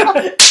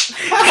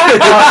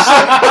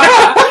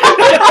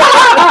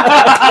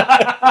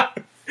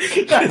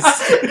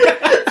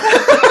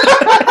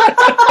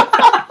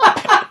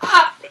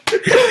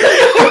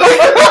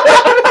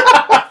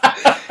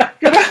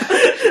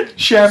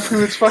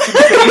 Shampoo its fucking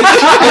face.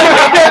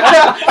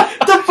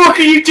 What the fuck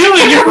are you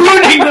doing? You're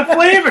ruining the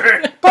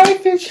flavor. Bye,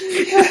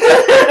 fishy.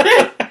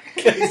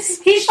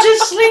 He's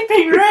just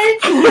sleeping, right?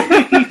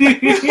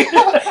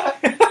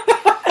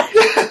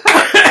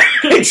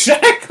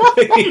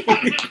 Exactly.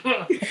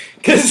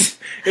 Because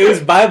it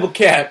was Bible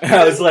camp, and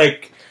I was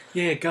like,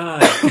 Yeah,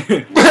 God.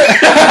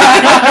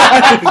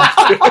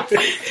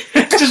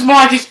 Just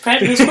Monty's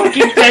petting this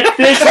fucking pet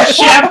fish with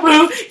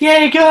shampoo.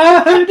 Yeah,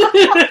 God.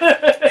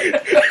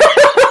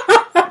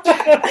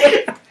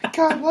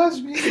 God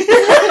loves me.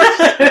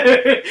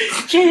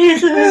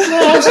 Jesus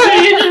loves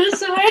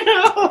Jesus, I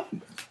know.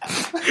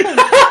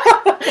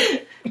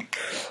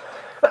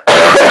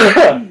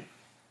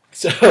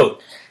 So,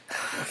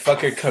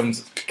 fucker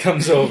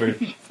comes over,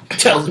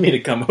 tells me to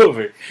come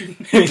over.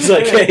 And he's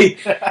like, "Hey,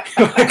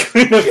 you want to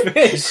clean a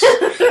fish?"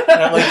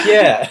 And I'm like,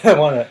 "Yeah,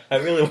 I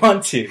really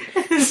want to."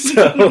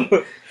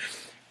 So,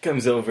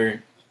 comes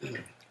over,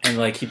 and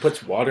like he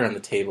puts water on the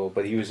table,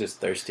 but he was just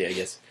thirsty, I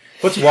guess.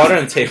 Puts water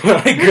on the table,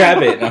 and I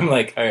grab it, and I'm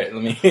like, "All right,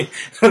 let me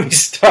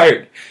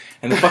start."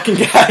 And the fucking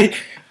guy,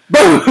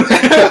 boom,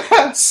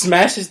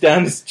 smashes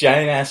down this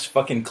giant ass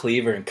fucking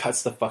cleaver and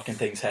cuts the fucking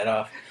thing's head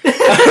off.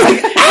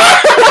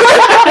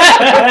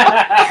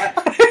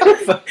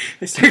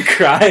 I start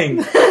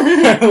crying.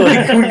 I'm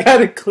like, "We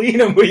gotta clean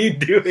him. What are you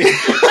doing?"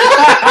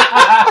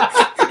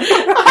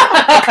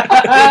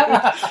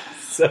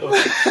 So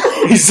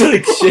he's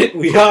like, "Shit,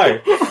 we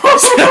are."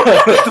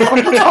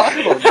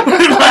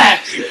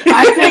 Relax.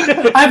 I think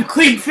I've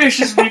cleaned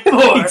fishes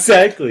before.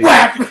 Exactly.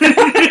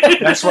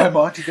 That's why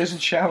Monty doesn't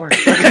shower.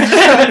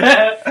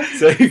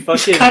 So he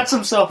fucking cuts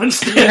himself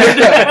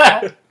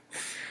instead.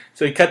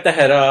 So he cut the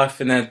head off,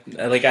 and then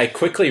like I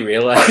quickly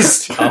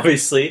realized,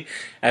 obviously,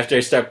 after I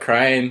stopped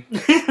crying,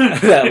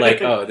 that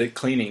like, oh, the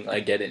cleaning,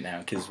 I get it now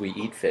because we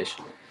eat fish,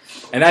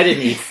 and I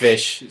didn't eat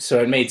fish,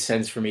 so it made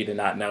sense for me to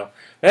not know.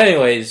 But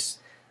anyways,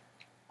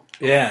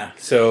 yeah.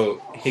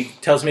 So he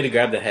tells me to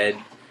grab the head.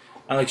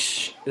 I'm like,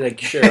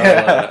 sure.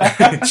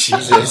 I'll,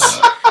 Jesus.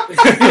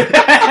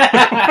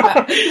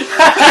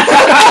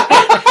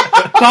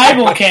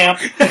 Bible camp.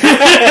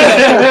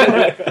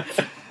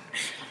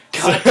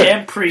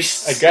 Goddamn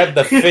priests. I grabbed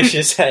the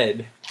fish's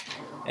head,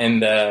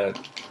 and I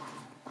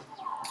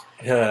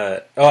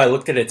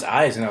looked at its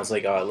eyes, and I was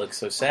like, oh, it looks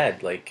so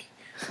sad. Like,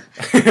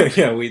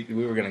 we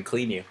were gonna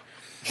clean you,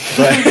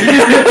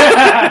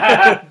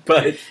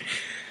 but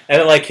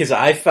and like his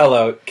eye fell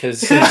out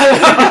because his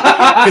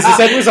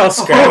head was all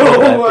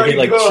scrambled up. He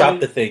like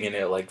chopped the thing, and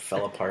it like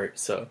fell apart.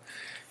 So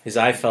his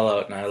eye fell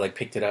out, and I like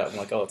picked it up. I'm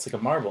like, oh, it's like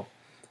a marble.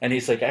 And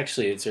he's like,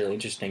 actually, it's really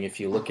interesting if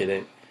you look at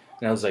it.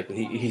 And I was like,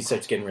 he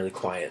starts getting really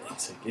quiet.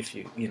 It's like, if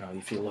you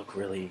look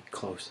really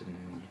close,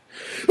 and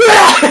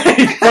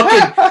he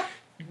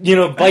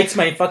fucking, bites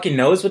my fucking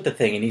nose with the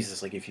thing. And he's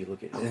just like, if you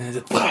look at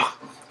it,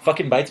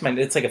 fucking bites my.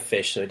 It's like a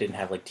fish, so it didn't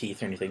have like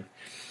teeth or anything.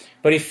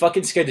 But he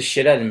fucking scared the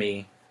shit out of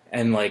me.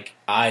 And like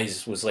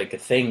eyes was like a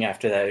thing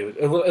after that.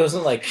 It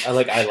wasn't like I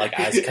like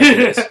eyes because of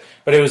this,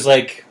 but it was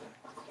like,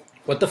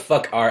 what the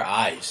fuck are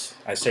eyes?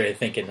 I started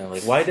thinking, and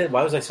like, why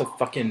was I so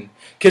fucking?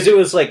 Because it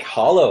was like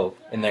hollow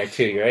in there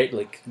too, right?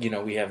 Like,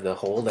 we have the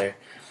hole there,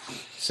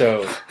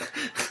 so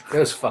it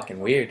was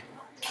fucking weird.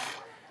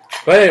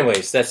 But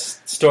anyways,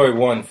 that's story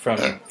one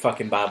from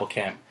fucking Bible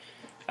camp.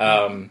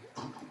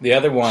 The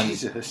other one,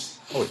 Jesus.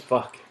 Holy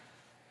fuck.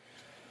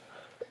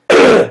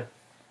 The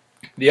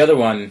other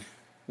one,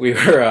 we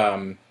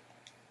were.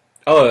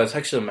 That's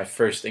actually my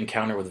first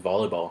encounter with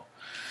volleyball.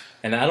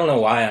 And I don't know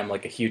why I'm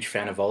like a huge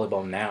fan of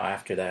volleyball now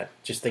after that.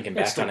 Just thinking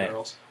back on it.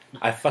 Girls.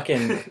 I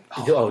fucking...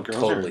 girls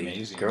totally. Are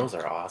amazing. Girls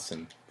are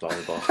awesome.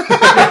 Volleyball.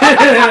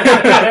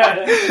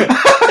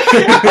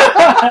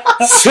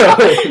 So...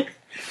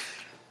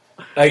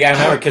 Like, I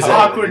remember because...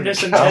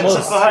 Awkwardness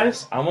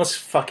intensifies. I almost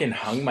fucking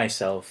hung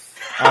myself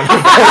on the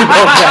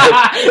volleyball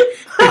net.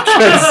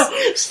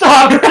 Because...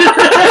 Stop!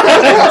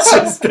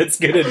 That's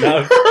good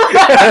enough.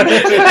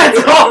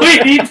 That's all we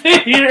need to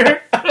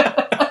hear.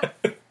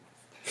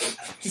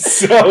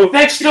 So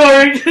next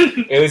story.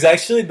 It was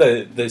actually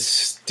the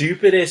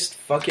stupidest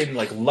fucking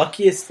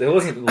luckiest. It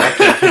wasn't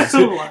lucky.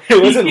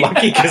 It wasn't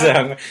lucky because I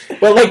hung.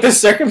 But like the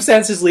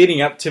circumstances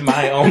leading up to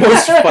my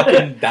almost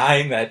fucking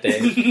dying that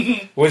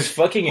day was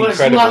fucking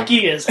incredible. Was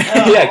lucky as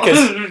hell. Yeah,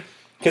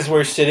 because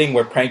we're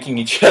pranking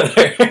each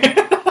other.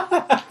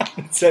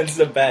 It sounds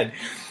so bad.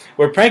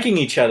 We're pranking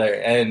each other,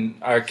 and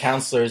our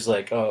counselor's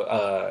like,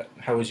 "Oh,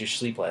 how was your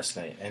sleep last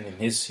night?" And then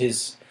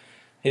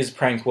his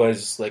prank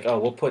was like, oh,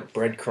 we'll put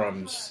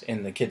breadcrumbs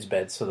in the kids'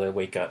 bed so they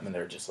wake up and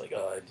they're just like,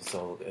 oh, it's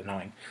so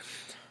annoying.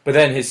 But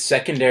then his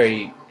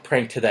secondary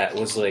prank to that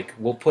was like,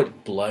 we'll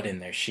put blood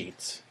in their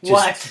sheets.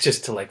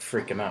 Just to like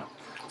freak them out.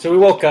 So we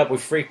woke up, we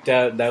freaked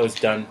out, that was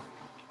done.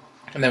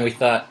 And then we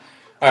thought,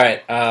 all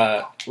right,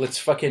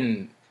 let's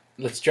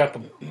drop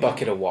a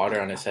bucket of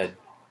water on his head.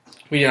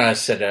 We didn't know how to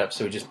set it up,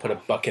 so we just put a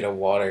bucket of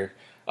water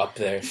up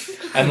there.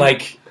 And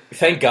like...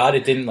 Thank God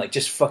it didn't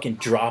just fucking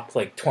drop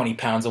 20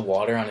 pounds of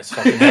water on his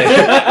fucking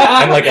head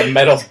and a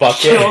metal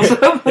bucket.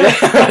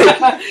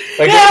 Yeah,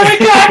 we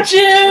got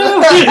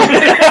you!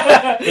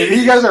 Maybe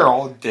you guys are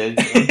all dead.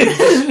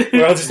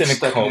 We're all just in a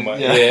coma.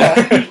 Yeah.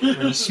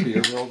 We're in a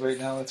spirit world right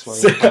now. That's why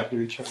we talk to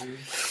each other.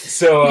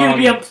 So, you're going to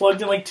be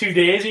unplugged in 2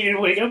 days and you're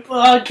going to wake up,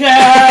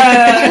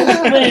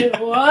 podcast! Wait,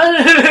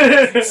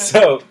 what?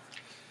 So,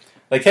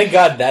 Like, thank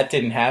God that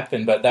didn't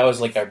happen, but that was,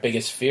 like, our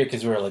biggest fear,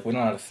 because we were like, we don't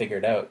know how to figure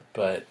it out,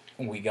 but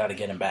we got to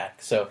get him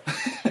back. So,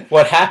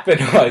 what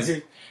happened was,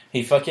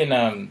 he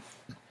fucking,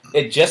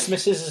 it just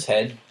misses his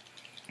head,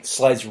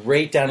 slides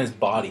right down his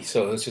body,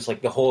 so it was just,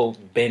 like, the whole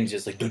binge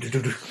is, like,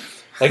 do-do-do-do.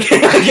 Like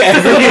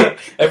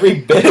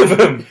every bit of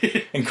him,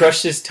 and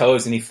crushed his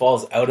toes, and he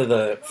falls out of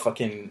the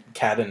fucking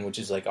cabin, which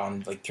is like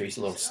on like 3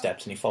 little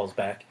steps, and he falls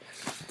back.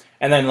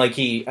 And then like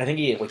I think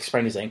he like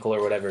sprained his ankle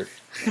or whatever.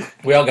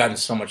 We all got in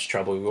so much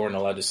trouble. We weren't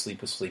allowed to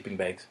sleep with sleeping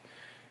bags.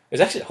 It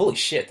was actually, holy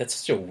shit, that's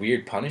such a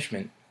weird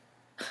punishment.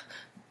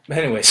 But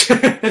anyways, so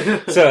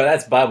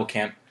that's Bible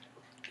camp.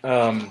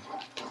 But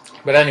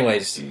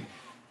anyways,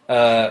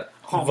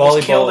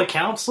 almost kill the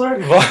counselor?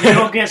 You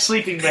don't get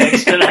sleeping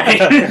bags tonight.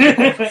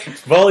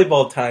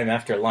 Volleyball time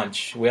after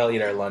lunch. We all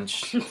eat our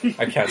lunch.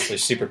 Our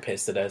counselor's super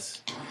pissed at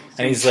us.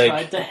 And he's like...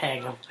 tried to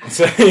hang him.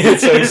 So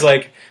he's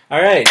like,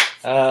 all right,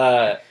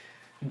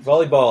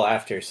 volleyball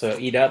after, so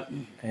eat up,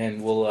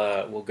 and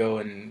we'll go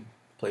and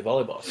play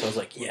volleyball. So I was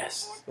like,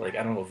 yes. Like,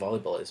 I don't know what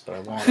volleyball is, but I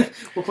want it.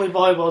 We'll play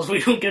volleyball so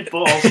we don't get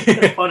balls.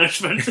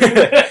 Punishment.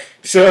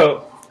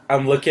 So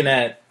I'm looking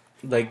at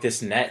like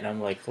this net, and I'm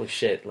like, holy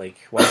shit, like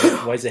why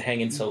is it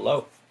hanging so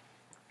low?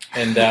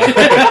 And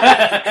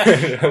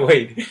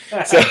wait,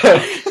 so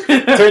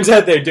turns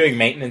out they're doing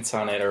maintenance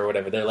on it or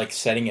whatever. They're like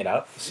setting it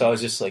up. So I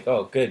was just like,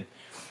 oh, good.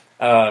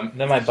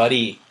 Then my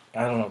buddy,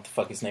 I don't know what the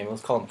fuck his name was.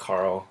 Let's call him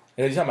Carl.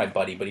 He's not my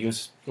buddy, but he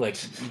was like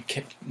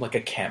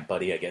a camp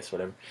buddy, I guess,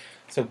 whatever.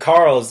 So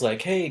Carl's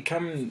like, hey,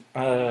 come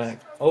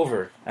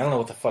over. I don't know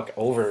what the fuck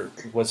over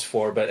was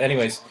for, but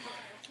anyways.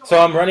 So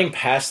I'm running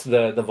past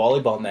the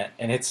volleyball net,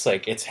 and it's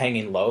like, it's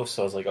hanging low,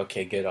 so I was like,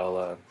 okay, good,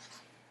 I'll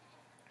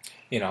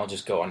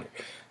just go under.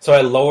 So I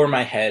lower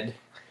my head,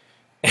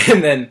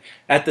 and then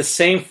at the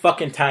same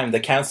fucking time, the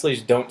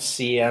counselors don't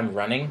see I'm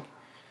running,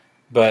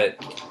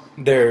 but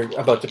they're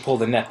about to pull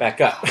the net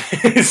back up.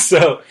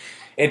 So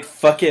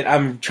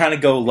I'm trying to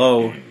go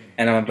low,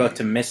 and I'm about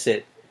to miss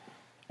it.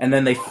 And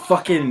then they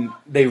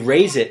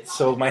raise it,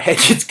 so my head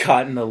gets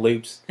caught in the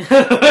loops. And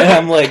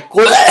I'm like,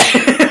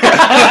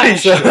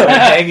 so I'm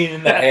hanging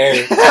in the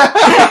air.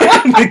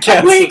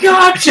 We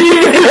got you!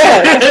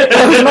 Yeah,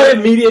 that was my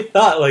immediate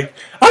thought, like,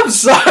 I'm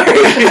sorry!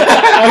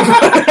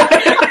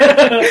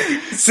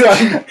 So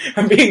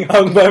I'm being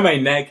hung by my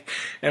neck,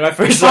 and my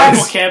first thought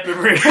is...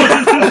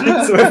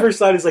 So my first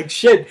thought is like,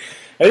 shit,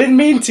 I didn't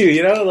mean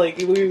to, like,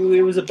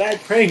 it was a bad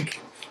prank.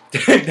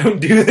 Don't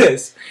do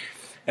this.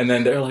 And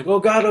then they're like, oh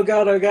god,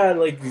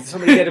 like,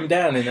 somebody get him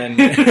down. And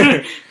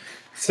then,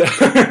 so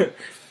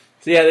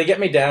yeah, they get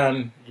me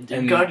down.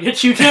 Did God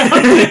get you down?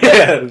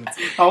 Yeah.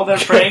 All that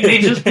praying they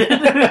just did.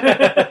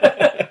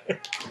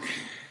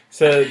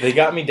 So they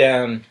got me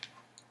down.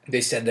 They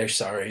said their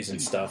sorries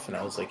and stuff, and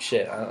I was like,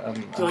 shit,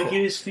 Do I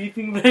get a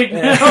sleeping bag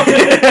now?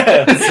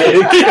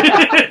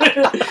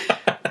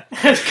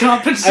 As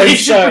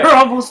compensation for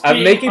almost being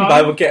I'm making hung?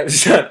 Bible camp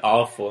sound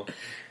awful.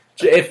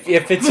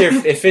 If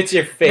it's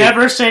your faith,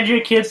 never send your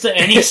kids to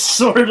any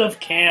sort of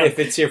camp. If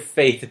it's your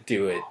faith,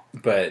 do it.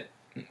 But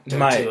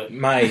Don't do it.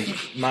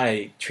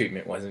 my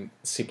treatment wasn't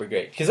super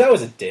great because I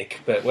was a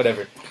dick. But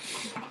whatever.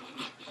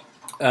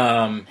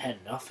 And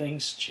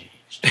nothing's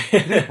changed.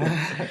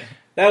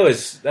 That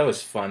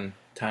was fun.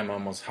 Time I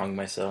almost hung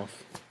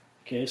myself.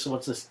 Okay, so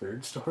what's this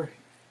third story?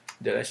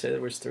 Did I say there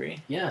was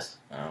 3? Yes.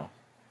 Oh.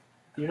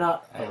 You're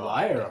not a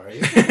liar, are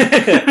you?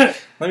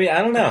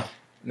 I don't know.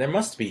 There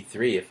must be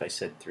 3 if I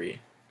said 3.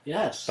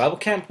 Yes. Bible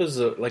camp was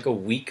like a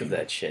week of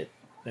that shit.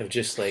 Of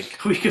just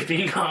like... Week of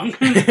being hung.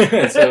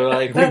 So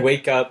like we'd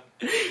wake up.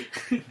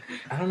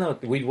 I don't know.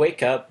 We'd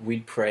wake up.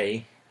 We'd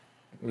pray.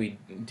 We'd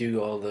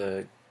do all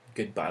the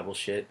good Bible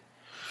shit.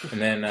 And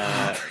then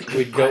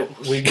we'd go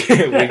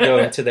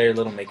into their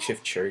little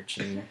makeshift church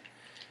and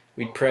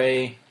we'd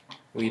pray.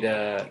 We'd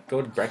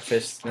go to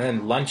breakfast. And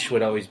then lunch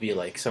would always be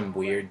like some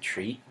weird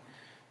treat.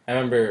 I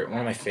remember one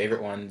of my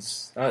favorite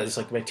ones. Oh, it's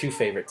like my 2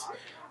 favorites.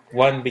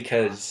 One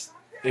because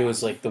it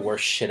was like the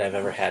worst shit I've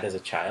ever had as a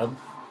child,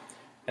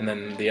 and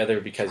then the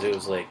other because it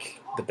was like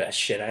the best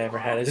shit I ever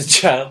had as a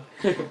child.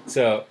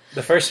 So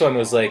the first one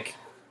was like,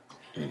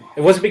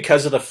 it wasn't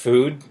because of the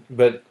food,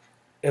 but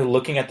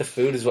looking at the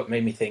food is what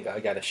made me think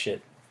I gotta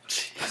shit.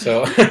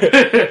 So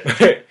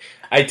I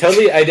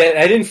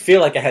didn't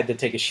feel like I had to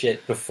take a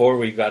shit before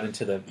we got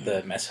into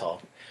the mess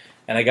hall,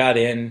 and I got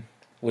in.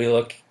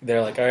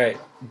 They're like, all right,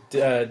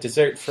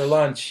 dessert for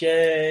lunch,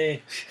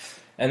 yay!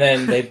 And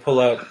then they pull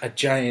out a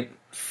giant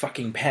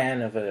fucking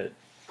pan of a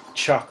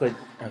chocolate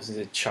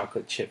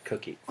chip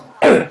cookie.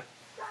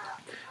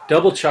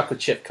 Double chocolate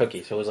chip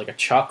cookie. So it was like a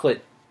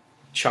chocolate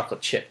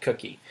chip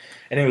cookie.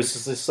 And it was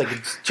just this like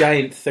a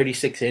giant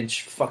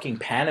 36-inch fucking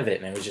pan of it.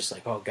 And I was just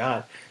like, oh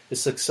god,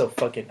 this looks so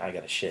fucking... I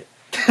gotta shit.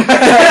 I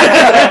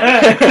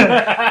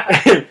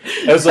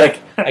was like,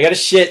 I gotta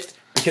shit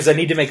because I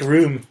need to make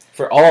room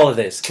for all of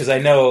this. Because I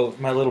know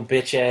my little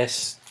bitch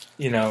ass,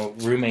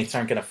 roommates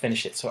aren't gonna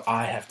finish it. So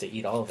I have to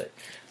eat all of it.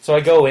 So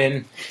I go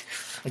in.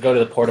 I go to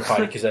the porta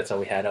potty because that's all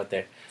we had out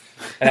there.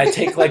 And I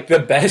take like the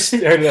best,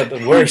 or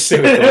the worst,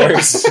 it was the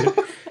worst.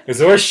 It was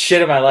the worst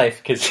shit of my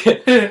life because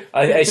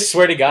I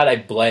swear to God I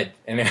bled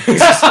and it was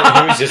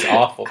just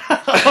awful.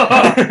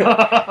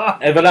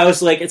 But I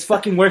was like, it's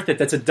fucking worth it.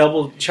 That's a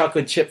double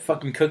chocolate chip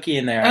fucking cookie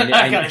in there.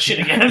 I gotta shit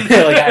again.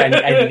 Like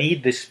I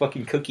need this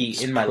fucking cookie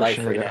in my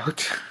life right now.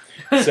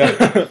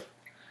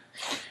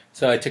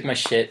 So I took my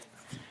shit.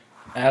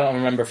 I don't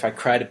remember if I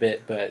cried a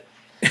bit, but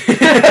I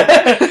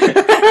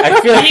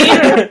feel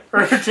like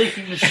or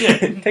taking the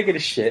shit. Taking a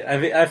shit.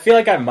 I feel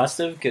like I must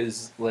have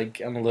because like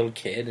I'm a little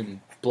kid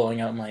and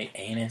blowing out my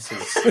anus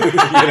is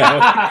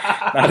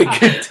not a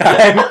good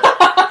time.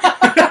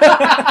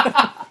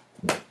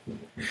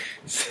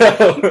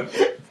 So.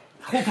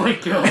 Oh my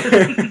god.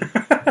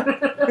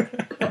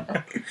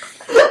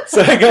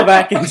 So I go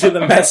back into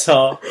the mess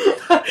hall.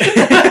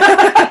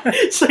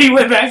 So you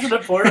went back to the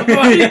porta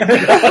potty?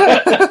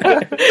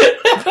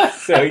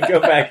 So we go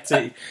back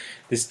to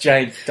this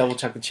giant double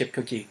chocolate chip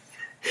cookie.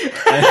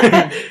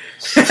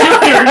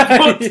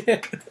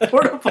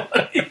 Porta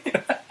potty.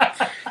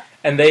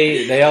 And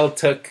they all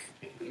took.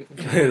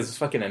 It was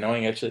fucking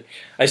annoying actually.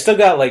 I still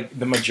got like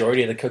the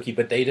majority of the cookie,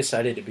 but they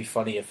decided it'd be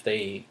funny if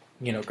they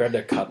grabbed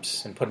their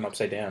cups and put them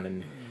upside down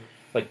and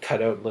like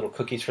cut out little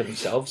cookies for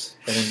themselves,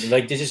 and then,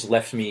 like they just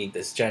left me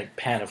this giant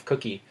pan of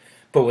cookie,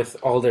 but with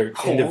all their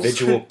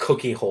individual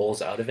cookie holes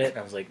out of it. And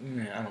I was like,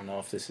 I don't know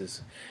if this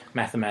is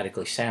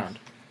mathematically sound,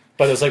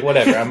 but it was like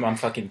whatever. I'm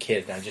fucking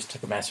kid, and I just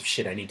took a massive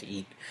shit. I need to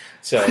eat,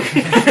 so.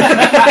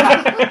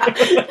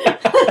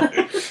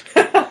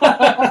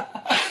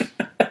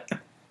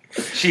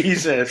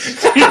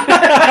 Jesus.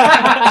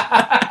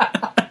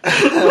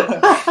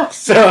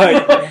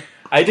 So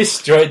I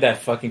destroyed that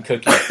fucking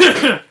cookie.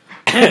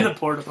 And the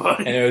porta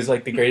potty. And it was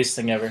like the greatest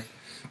thing ever.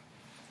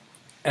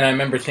 And I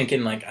remember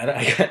thinking like,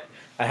 I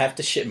have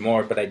to shit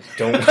more, but I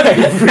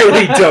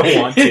really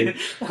don't want to.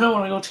 I don't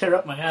want to go tear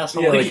up my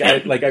asshole. Yeah,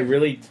 I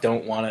really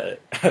don't want to.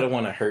 I don't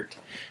want to hurt.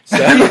 So,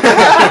 so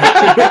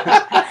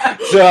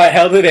I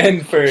held it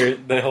in for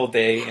the whole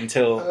day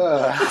until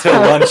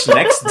lunch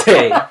next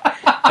day,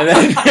 and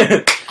then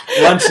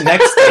lunch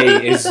next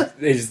day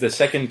is the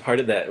second part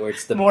of that, where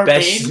it's the more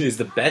best pain? Is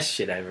the best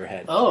shit I ever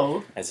had.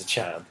 Oh, as a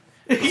child.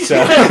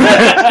 So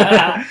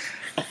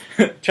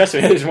trust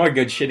me, there's more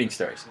good shitting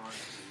stories.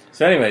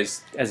 So,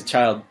 anyways, as a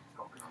child.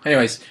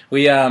 Anyways,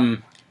 we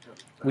go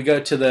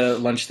to the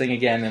lunch thing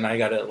again, and I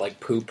gotta like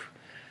poop.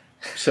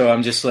 So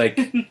I'm just like,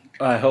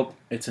 I hope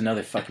it's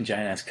another fucking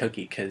giant ass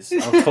cookie because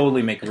I'll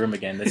totally make room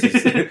again.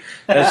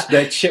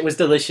 That shit was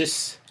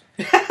delicious.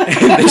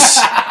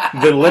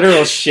 The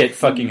literal shit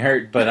fucking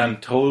hurt, but I'm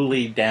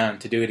totally down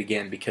to do it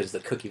again because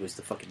the cookie was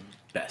the fucking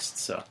best.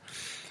 So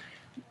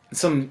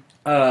some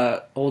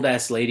old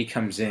ass lady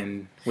comes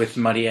in with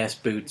muddy ass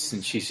boots,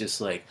 and she's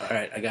just like, "All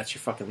right, I got your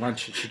fucking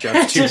lunch." And she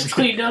drops just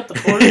cleaned out the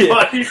porta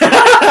potty.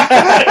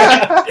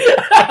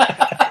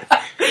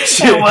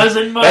 It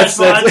wasn't mud. That's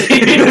what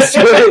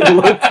it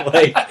looked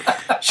like.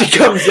 She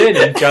comes in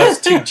and drops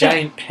two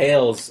giant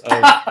pails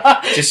of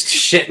just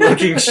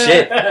shit-looking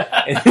shit,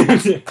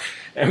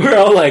 and we're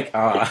all like,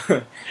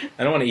 I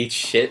don't want to eat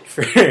shit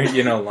for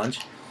lunch.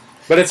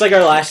 But it's like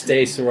our last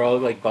day, so we're all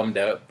like bummed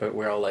out, but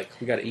we're all like,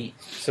 we gotta eat.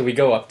 So we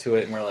go up to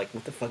it and we're like,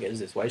 what the fuck is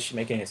this? Why is she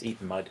making us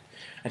eat mud?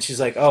 And she's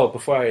like, oh,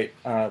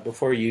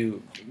 before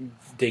you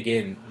dig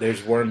in,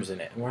 there's worms in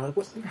it. And we're like,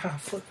 what? Oh,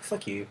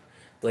 fuck you,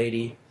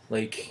 lady.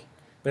 Like,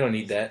 we don't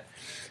need that.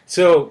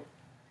 So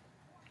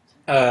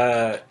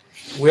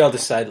we all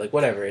decide like,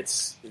 whatever.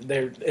 It's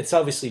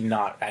obviously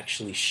not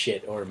actually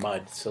shit or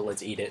mud, so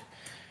let's eat it.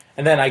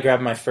 And then I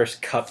grab my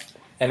first cup,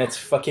 and it's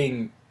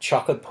fucking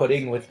chocolate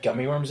pudding with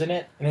gummy worms in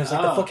it, and it was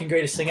like the fucking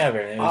greatest thing ever.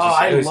 And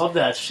I love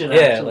that shit. Yeah,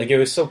 actually. like it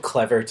was so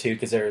clever too,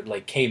 because they're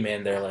like came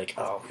in, they're like,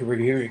 oh, here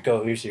you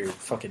go, here's your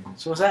fucking.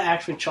 So was that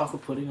actually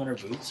chocolate pudding on her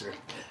boots, or?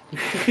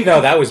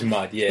 No, that was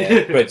mud.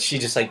 Yeah, but she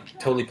just like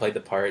totally played the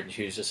part, and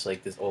she was just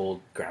like this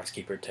old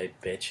groundskeeper type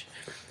bitch.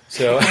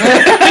 So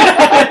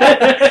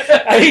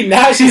I mean,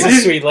 now she's a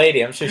sweet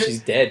lady. I'm sure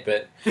she's dead,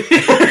 but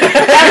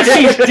now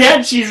she's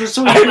dead. She's a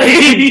sweet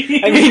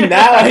lady. I mean,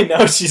 now I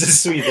know she's a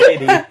sweet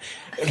lady.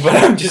 But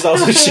I'm just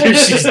also sure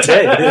she's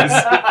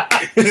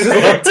dead. This is a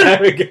long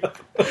time ago.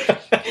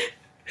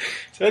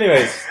 So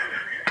anyways.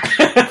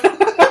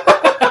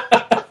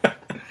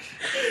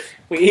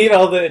 We eat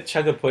all the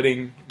chocolate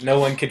pudding.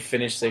 No one could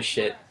finish their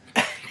shit.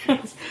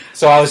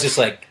 So I was just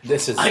like,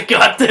 this is... I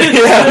got this.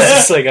 Yeah,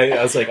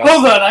 I was like...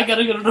 Hold on, I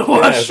gotta go to the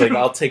washroom. I was like,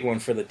 I'll take one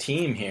for the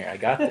team here. I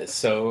got this.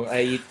 So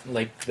I eat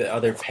like the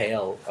other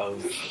pail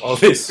of all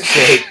this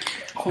shit.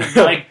 Oh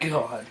my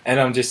god. And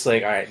I'm just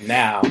like, alright,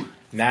 now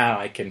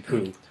I can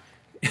poo.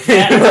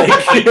 I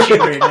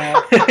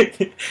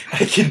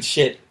can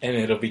shit and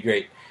it'll be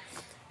great.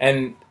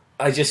 And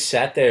I just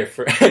sat there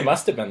for, it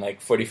must have been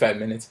like 45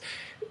 minutes.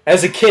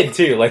 As a kid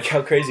too, like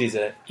how crazy is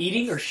that?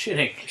 Eating or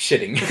shitting?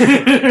 Shitting.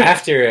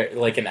 After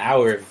like an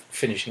hour of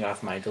finishing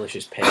off my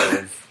delicious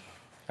pail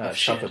of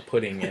chocolate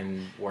pudding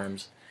and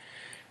worms.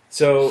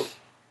 So,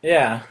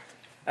 yeah.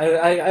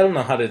 I don't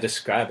know how to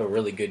describe a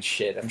really good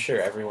shit. I'm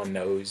sure everyone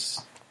knows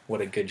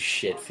what a good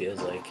shit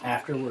feels like.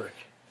 After work.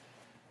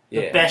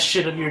 The best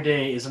shit of your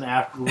day is an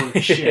after-work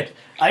shit.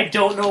 I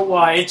don't know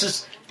why. It's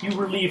just, you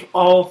relieve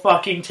all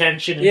fucking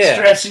tension and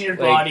stress in your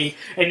body,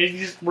 and you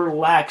just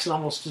relax and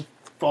almost just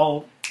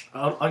fall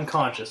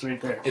unconscious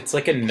right there. It's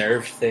like a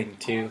nerve thing,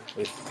 too,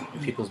 with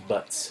people's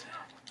butts.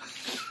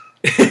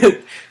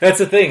 That's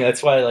the thing.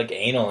 That's why, like,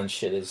 anal and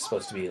shit is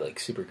supposed to be, like,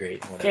 super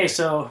great. Okay,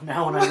 so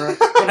now when I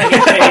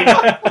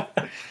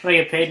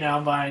get paid now,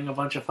 I'm buying a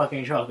bunch of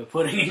fucking chocolate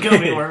pudding and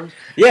gummy worms.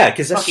 Yeah,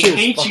 because that shit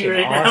is fucking you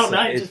right awesome. now, and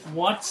I just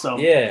want some.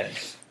 Yeah.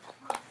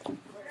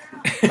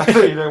 I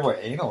thought you were talking about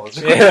anal.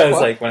 Yeah,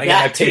 it's like when I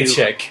get my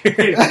paycheck.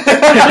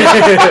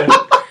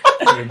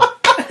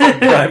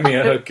 Buy me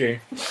a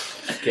hooker.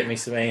 Get me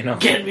some anal.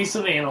 Get me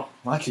some anal.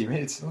 Monty, you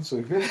made it sound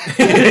so good.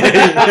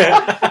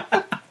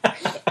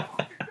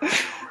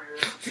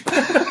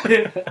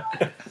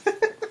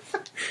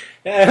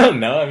 Yeah, I don't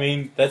know. I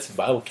mean, that's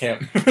Bible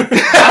camp. Bible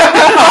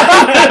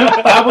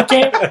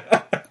camp?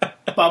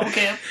 Bubble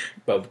camp?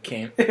 Bubble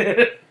camp.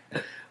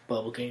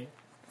 Bubble camp.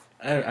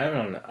 I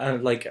don't know.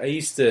 I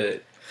used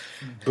to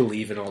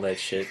believe in all that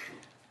shit.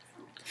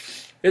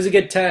 It was a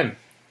good time.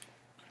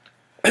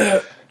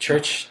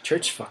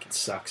 Church fucking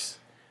sucks.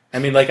 I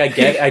mean, like,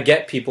 I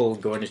get people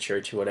going to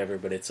church or whatever,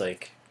 but it's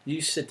like,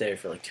 you sit there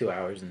for like 2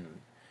 hours and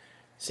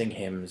sing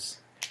hymns,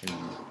 and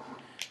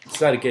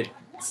it's not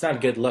a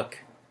good look.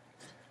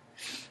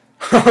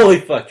 Holy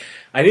fuck.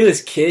 I knew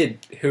this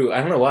kid who, I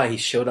don't know why, he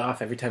showed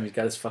off every time he's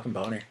got his fucking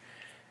boner.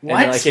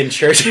 What? And, like, in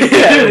church,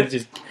 yeah,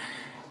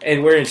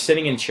 and we're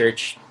sitting in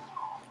church,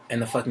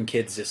 and the fucking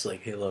kid's just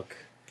like, hey, look.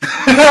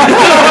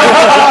 I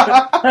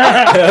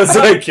was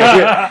like,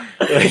 I'm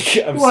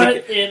what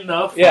sick in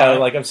the fuck? Yeah,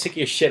 like, I'm sick of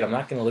your shit. I'm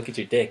not gonna look at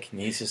your dick.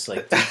 And he's just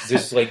like,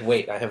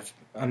 wait,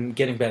 I'm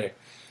getting better.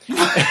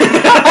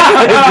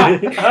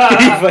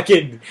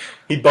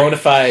 he bona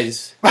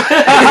fides.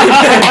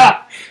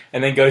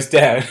 And then goes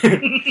down.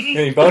 And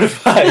he bona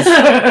fides.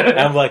 And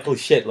I'm like, holy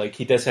shit, like,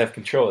 he does have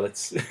control.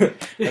 That's I've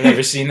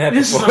never seen that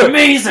this before. This is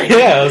amazing.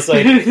 Yeah, I was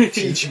like,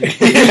 teach me.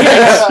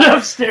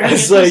 I'm staring at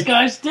this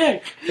guy's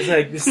dick. It's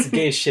like, this is the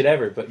gayest shit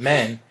ever, but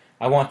man,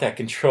 I want that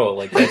control.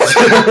 Like, that's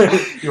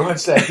You want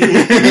that?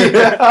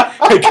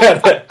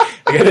 I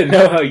gotta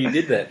know how you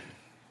did that.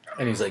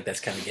 And he's like, that's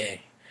kind of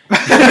gay.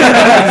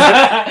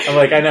 I'm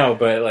like, I know,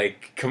 but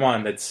like, come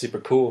on, that's super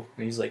cool.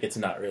 And he's like, it's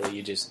not really.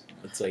 It's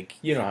like,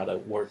 you know how to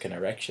work an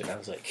erection. I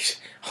was like,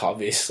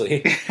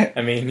 obviously.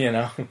 I mean, you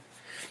know.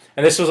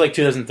 And this was like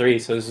 2003,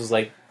 so this was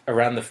like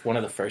around one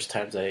of the first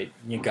times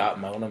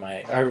got one of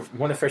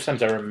the first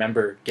times I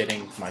remember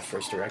getting my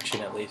first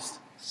erection, at least.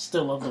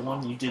 Still love the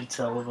one you did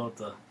tell about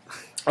the.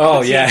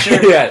 Oh, yeah.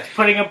 Yeah.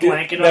 Putting a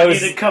blanket on you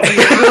to cover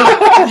your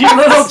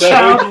little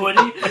child,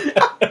 Woody.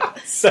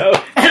 So.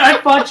 And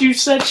I thought you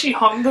said she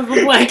hung the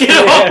blanket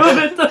off of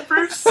it the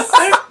first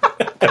time.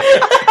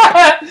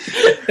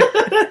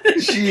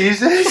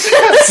 Jesus.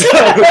 So,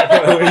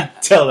 let me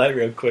tell that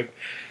real quick.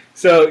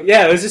 So,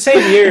 yeah, it was the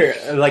same year.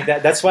 Like,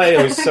 that's why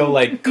it was so,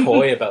 like,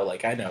 coy about,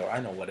 like, I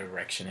know what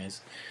erection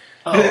is.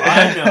 Oh,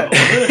 I know.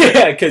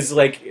 Yeah, because,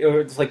 like, it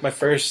was, like, my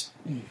first...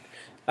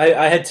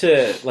 I had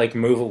to, like,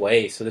 move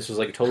away, so this was,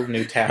 like, a total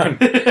new town.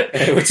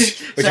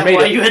 which made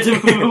why you had to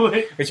move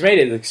away? Which made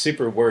it, like,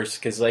 super worse,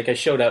 because, like, I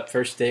showed up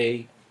first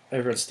day,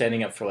 everyone's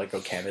standing up for, like,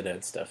 Canada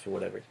and stuff or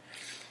whatever.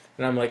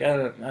 And I'm like,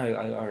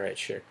 all right,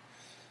 sure.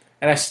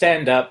 And I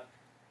stand up,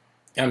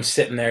 I'm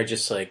sitting there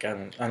just, like,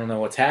 I don't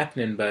know what's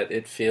happening, but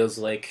it feels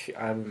like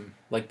I'm,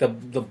 like, the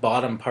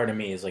bottom part of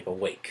me is, like,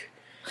 awake.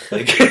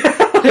 Like,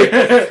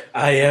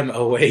 I am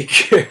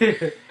awake.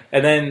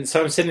 And then,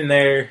 so I'm sitting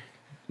there,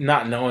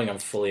 not knowing I'm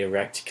fully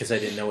erect, because I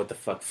didn't know what the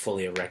fuck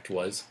fully erect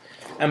was.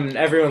 And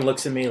everyone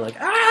looks at me like,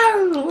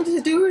 what are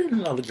you doing?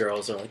 And all the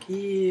girls are like,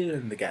 yeah,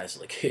 and the guys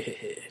are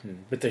like,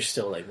 but they're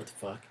still like, what the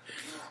fuck?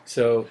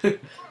 So,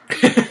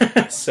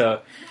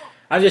 so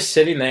I'm just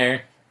sitting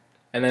there,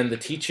 and then the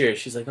teacher,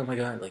 she's like, oh my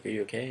god, like, are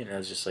you okay? And I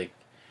was just like,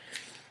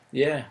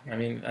 yeah, I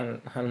mean, I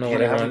don't know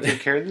what everyone... take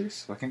care of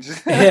this?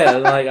 Yeah,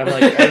 like, I'm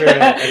like,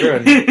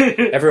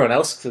 everyone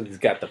else has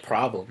got the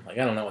problem. Like,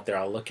 I don't know what they're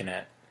all looking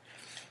at.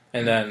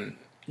 And then...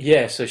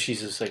 Yeah, so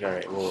she's just like, all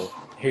right, well,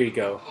 here you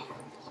go.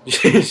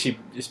 She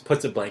just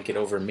puts a blanket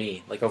over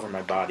me, like over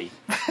my body.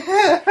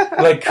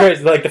 Like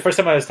Chris, like the first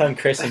time I was telling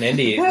Chris and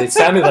Indy, it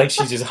sounded like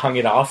she just hung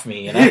it off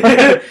me, you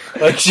know?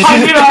 Like she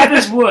hung it off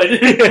as wood.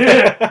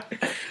 Yeah.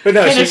 But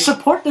no, Can it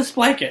support this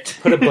blanket?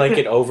 Put a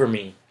blanket over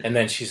me, and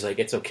then she's like,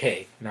 it's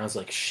okay. And I was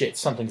like, shit,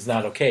 something's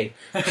not okay.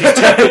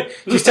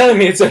 She's telling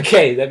me it's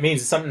okay. That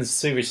means something's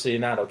seriously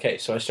not okay.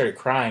 So I started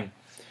crying.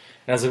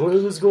 And I was like, what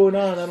is going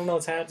on? I don't know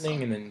what's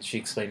happening. And then she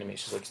explained to me,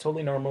 she's like, it's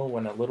totally normal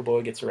when a little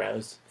boy gets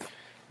aroused.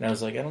 And I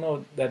was like, I don't know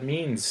what that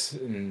means.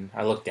 And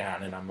I look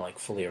down, and I'm like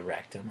fully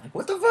erect. I'm like,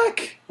 what the fuck?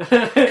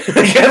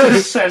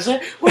 Says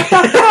it. What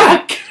the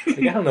fuck? Like,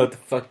 I don't know what the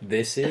fuck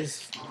this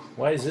is.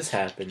 Why does this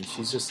happen?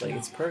 She's just like,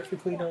 it's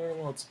perfectly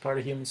normal. It's part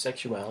of human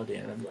sexuality.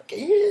 And I'm like,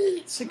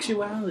 it's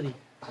sexuality.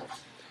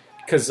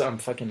 Because I'm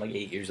fucking like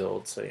 8 years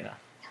old, so you know.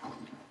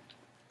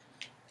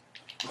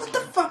 What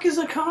the fuck is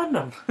a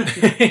condom?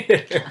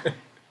 Because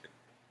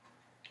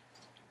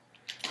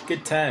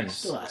Good times.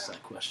 Still ask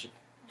that question.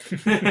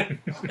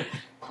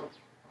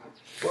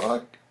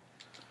 Fuck.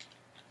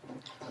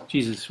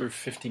 Jesus, we're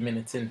 50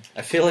 minutes in.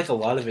 I feel like a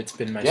lot of it's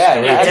been my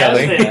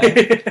storytelling.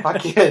 storytelling.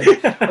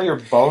 Fucking all your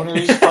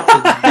boners,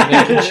 fucking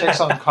making chicks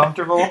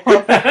uncomfortable,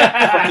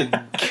 fucking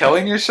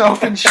killing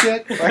yourself and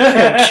shit.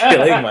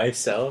 Killing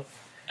myself.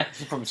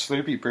 From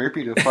Slurpy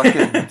Burpy to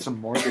fucking some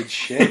morbid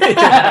shit.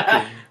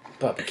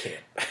 Bubba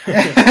camp.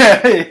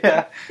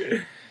 Yeah.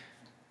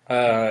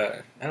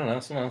 I don't know.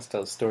 Someone else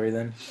tell a story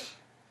then.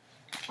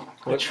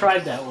 I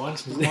tried that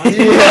once.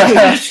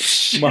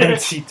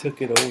 Monty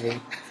took it over.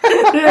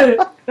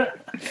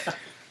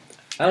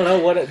 I don't know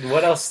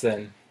what else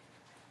then.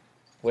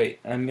 Wait,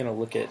 I'm gonna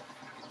look at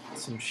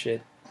some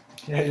shit.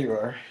 Yeah, you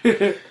are.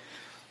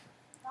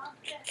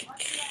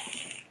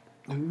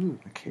 Ooh,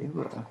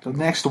 Michaela. The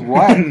next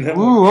what?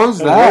 Ooh, what was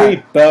Don't that?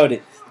 worry about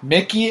it.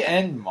 Mickey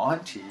and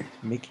Monty.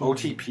 Mickey.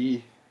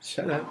 OTP.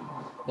 Shut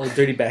up. Little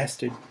dirty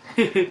bastard.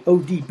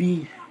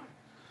 ODB.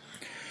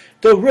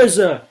 The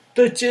RZA.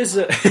 The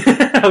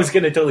Jizza. I was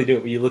gonna totally do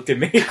it, but you looked at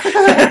me.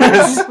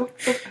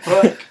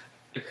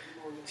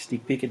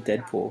 Sneak peek at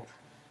Deadpool.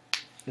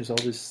 There's all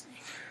this.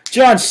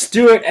 Jon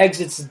Stewart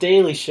exits the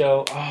Daily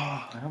Show. Oh,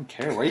 I don't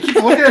care. Why do you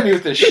keep looking at me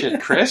with this shit,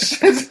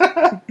 Chris?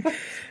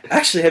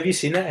 actually, have you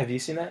seen that?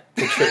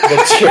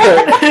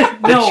 The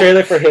No,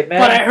 trailer for Hitman.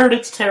 but I heard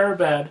it's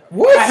terrible.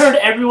 What? I heard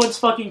everyone's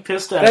fucking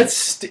pissed at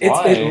it.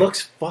 It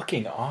looks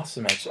fucking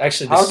awesome.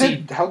 Actually,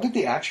 How did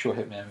the actual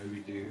Hitman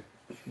movie do?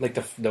 like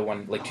the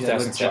one like Yeah,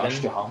 with 2007? Josh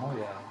Duhamel,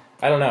 yeah.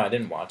 I don't know. I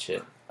didn't watch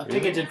it. I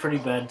think it did pretty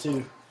bad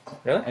too.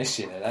 Really? I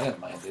seen it. I didn't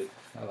mind it.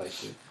 I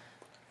liked it.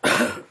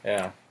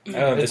 Yeah.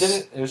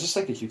 It was just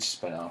like a huge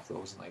spin-off. It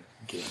wasn't like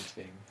a game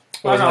thing.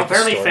 I don't know. Like the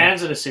Apparently, story?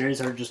 fans of the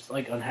series are just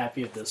like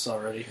unhappy with this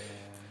already. Yeah.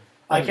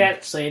 I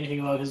can't say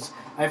anything about it because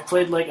I've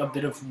played like a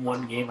bit of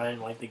one game. I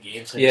didn't like the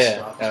game, so I Yeah.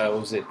 stopped. What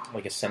was it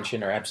like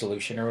Ascension or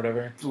Absolution or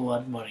whatever?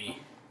 Blood Money.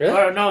 Really?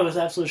 Or, no, it was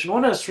Absolution.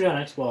 One that was free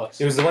on Xbox.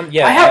 It was the one.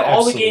 Yeah. I have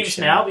all the games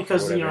Absolution now or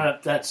because you whatever. know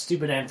that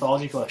stupid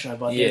anthology collection I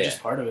bought. Yeah. They're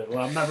just part of it. Well,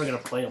 I'm never gonna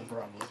play them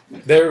probably.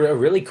 They're a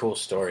really cool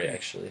story,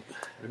 actually. It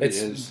really It's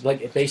is.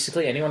 like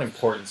basically anyone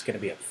important is going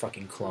to be a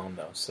fucking clone,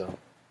 though. So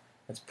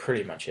that's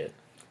pretty much it.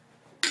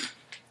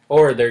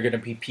 Or they're going to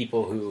be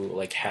people who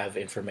like have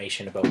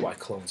information about why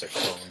clones are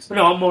clones.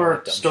 No, I'm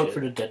more dumb stoked shit. for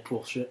the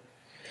Deadpool shit.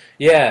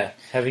 Yeah,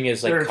 having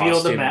his like They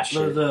revealed costume and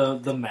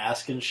shit. the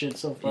mask and shit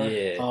so far.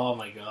 Yeah. Oh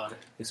my god,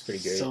 It's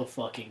pretty great. so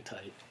fucking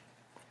tight.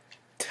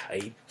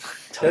 Tight.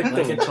 Tight Like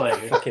like the a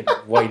tiger. fucking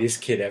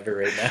whitest kid ever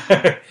right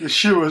now. The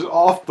shit was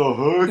off the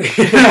hook.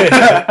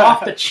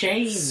 Off the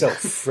chain. So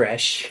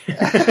fresh.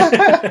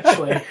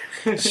 Sway.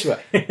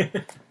 Shut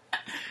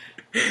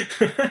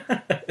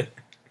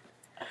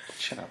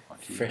Shut up,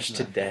 monkey. Fresh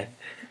to death.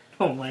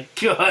 Oh my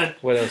god.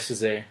 What else is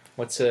there?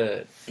 What's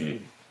a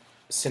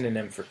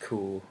synonym for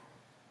cool?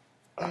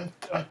 I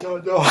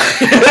don't know.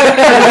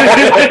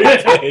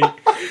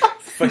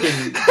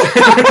 Fucking.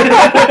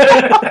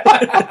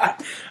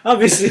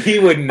 Obviously, he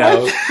wouldn't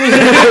know.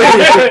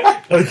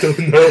 I don't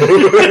know.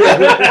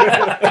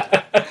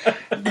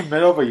 In the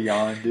middle of a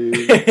yawn,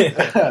 dude.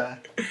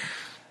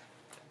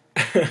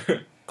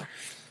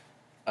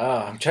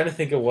 I'm trying to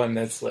think of one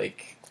that's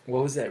like.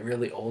 What was that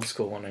really old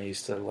school one I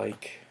used to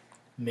like?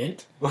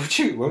 Mint? What would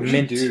you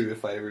Mint. do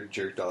if I ever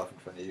jerked off in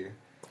front of you?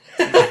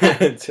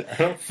 I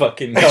don't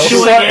fucking know. I just Shoot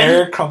saw again?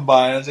 Eric come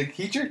by and I was like,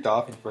 he jerked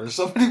off in front of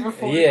somebody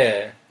before?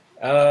 Yeah.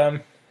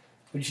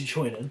 Would you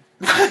join in?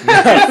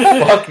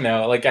 Fuck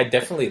no. Like, I'd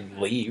definitely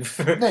leave.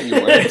 No, you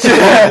wouldn't.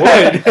 I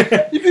would.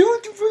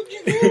 What the fuck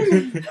you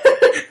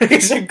doing?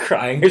 He's like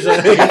crying or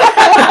something.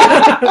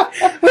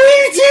 What are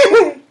you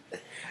doing?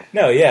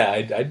 No, yeah,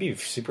 I'd be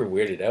super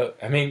weirded out.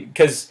 I mean,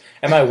 because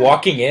am I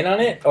walking in on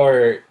it,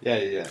 or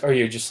Yeah. or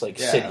you're just like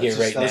sit here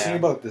right I was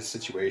thinking now? about the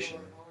situation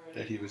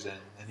that he was in,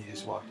 and he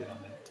just walked in on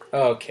it.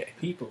 Oh, okay.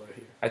 People are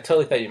here. I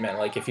totally thought you meant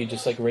like if you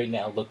just like right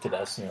now looked at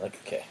us and you're like,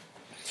 okay,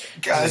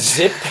 Guys,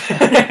 zip,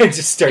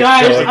 just start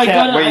Guys, going. I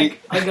can't gotta, wait.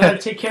 I gotta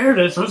take care of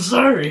this. I'm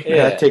sorry.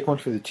 Yeah. take one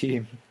for the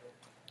team.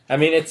 I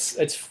mean, it's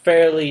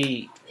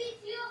fairly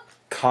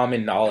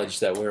common knowledge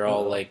that we're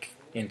all like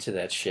into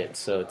that shit.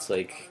 So it's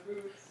like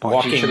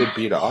Walking should have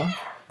beat off.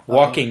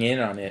 walking in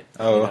on it.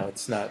 Oh. You know,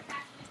 it's not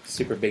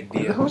super big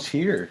deal. Who's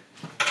here?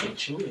 Hey,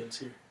 Julian's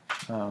here.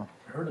 Oh,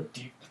 I heard a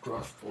deep,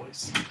 gruff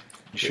voice.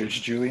 you sure it's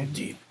Julian?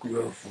 Deep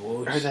gruff I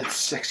voice. heard that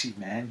sexy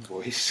man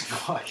voice.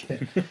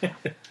 Fucking.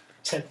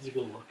 Tempted to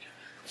go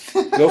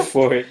look. Go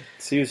for it.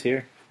 See who's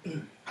here.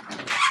 And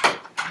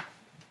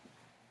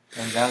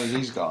now that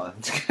he's gone.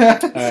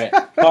 Alright,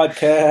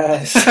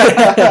 podcast.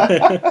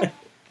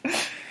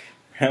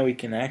 How we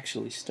can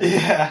actually start.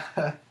 Yeah.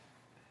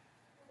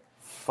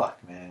 Fuck,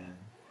 man.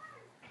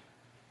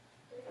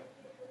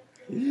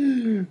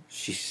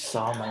 She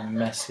saw my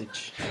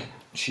message.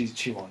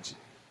 She wants it.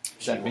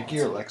 Is that Mickey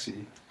or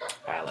Lexi?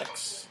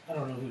 Alex. I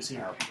don't know who's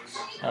here.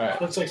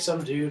 Alright, Looks like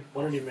some dude,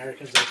 one of the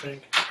Americans, I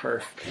think.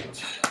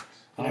 perfect. And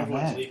Oh,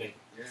 everyone's man. leaving.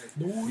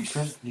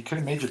 You could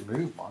have made your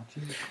move,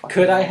 Monty.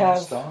 Could I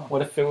have?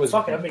 What if it was?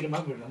 Fuck it, I'm making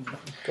my move.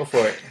 Go for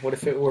it. What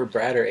if it were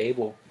Brad or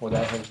Abel? Would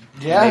I have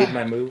made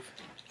my move?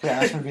 You could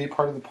ask me to be a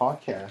part of the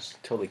podcast.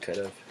 Totally could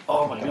have.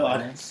 Oh my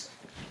god.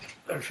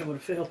 I sure would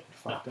have failed.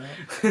 Fuck No.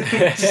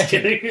 that. Just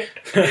kidding.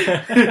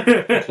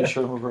 You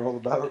showed them what we're all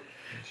about.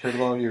 Showed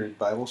them all your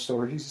Bible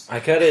stories. I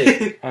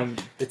gotta.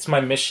 It's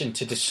my mission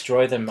to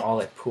destroy them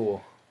all at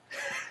pool.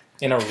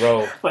 In a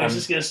row. I'm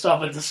just gonna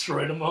stop and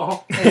destroy them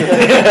all.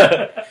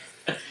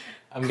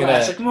 I'm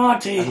Classic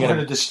Monty. I'm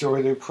gonna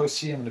destroy their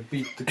pussy. I'm gonna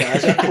beat the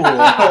guys at pool.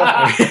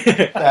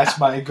 That's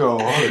my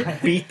goal.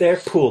 Beat their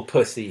pool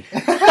pussy.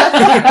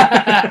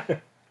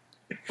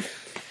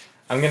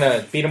 I'm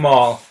gonna beat them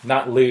all,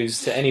 not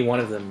lose to any one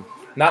of them.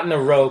 Not in a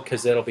row,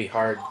 because it'll be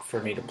hard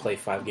for me to play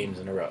 5 games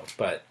in a row.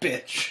 But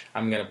bitch,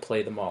 I'm gonna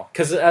play them all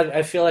because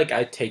I feel like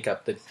I take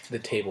up the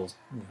tables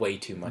way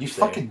too much. You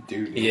there. fucking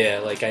do. Dude.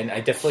 Yeah, like I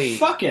definitely.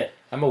 Fuck it.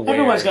 I'm aware.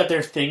 Everyone's got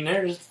their thing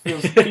there.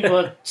 There's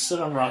people that sit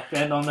on Rock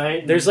Band all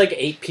night. There's like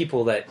 8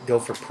 people that go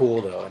for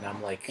pool though, and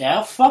I'm like,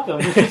 yeah, fuck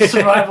them.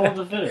 Survival of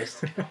the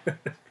fittest.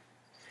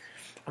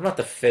 I'm not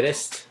the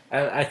fittest.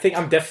 I think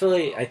I'm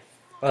definitely.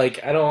 I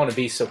don't want to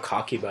be so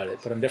cocky about it,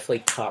 but I'm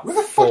definitely top 4.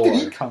 Where the fuck did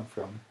he come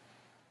from?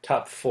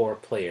 Top 4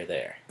 player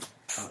there.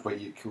 Why?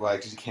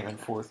 Because he came in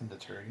 4th in the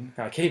tourney?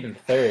 No, I came in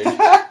 3rd.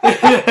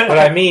 But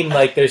I mean,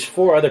 like, there's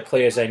 4 other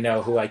players I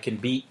know who I can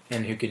beat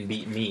and who can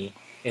beat me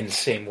in the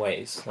same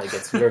ways. Like,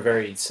 we're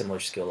very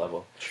similar skill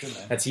level. True,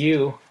 man. That's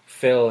you,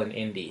 Phil, and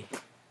Indy.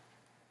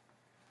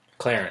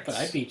 Clarence. But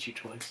I beat you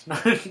twice.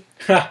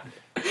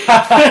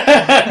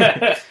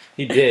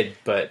 He did,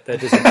 but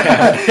that doesn't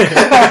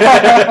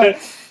count.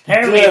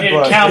 Apparently it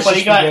didn't count, but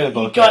he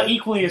got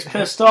equally as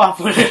pissed off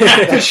when it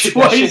happened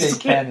twice.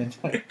 Canon.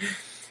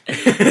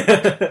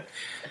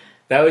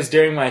 That was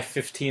during my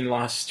 15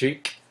 loss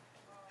streak,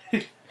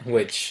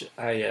 which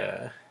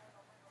I.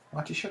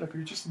 Monty, shut up!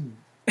 You're just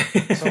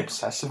so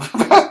obsessive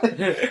about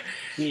it.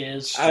 He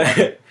is.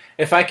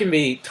 If I can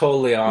be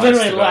totally honest,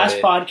 Literally, about last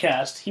it,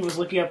 podcast, he was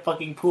looking up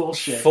fucking pool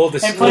shit full and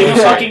disclosure, playing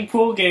a fucking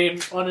pool game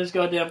on his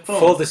goddamn phone.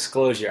 Full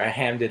disclosure, I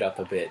hammed it up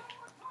a bit.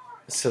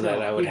 So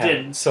that I would have,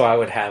 didn't. so I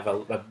would have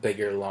a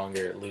bigger,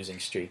 longer losing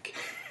streak.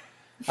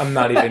 I'm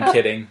not even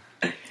kidding.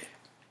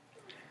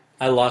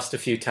 I lost a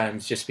few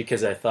times just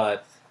because I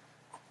thought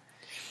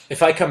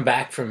if I come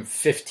back from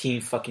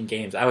 15 fucking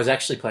games, I was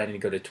actually planning to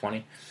go to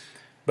 20,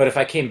 but if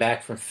I came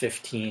back from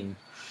 15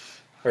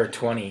 or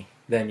 20,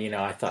 then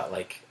I thought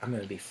like I'm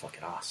gonna be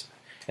fucking awesome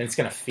and it's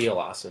gonna feel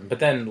awesome. But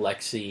then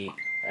Lexi,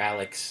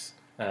 Alex.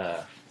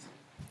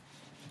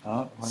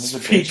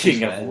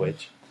 Speaking of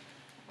which.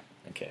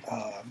 Okay.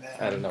 Oh, man.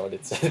 I don't know what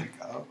it said.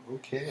 Oh,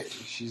 okay.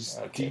 She's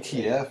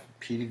DTF,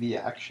 PDV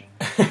action.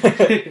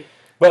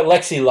 But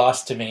Lexi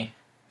lost to me,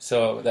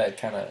 so that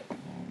kind of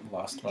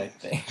lost my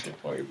thing.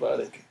 Don't worry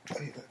about it.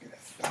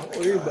 Don't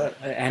worry about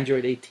it.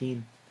 Android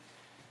 18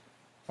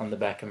 on the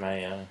back of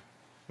my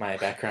my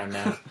background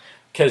now.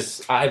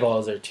 Because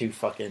eyeballs are too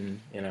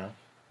fucking,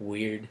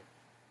 weird.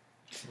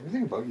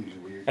 Everything about you is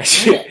weird.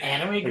 Actually,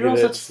 anime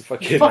girls? That's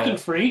you fucking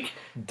freak.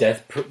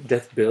 Death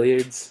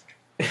billiards.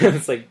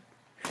 It's like...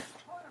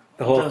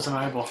 That was an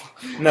eyeball.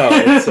 No,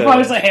 it's why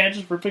was a hand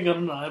just ripping on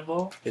an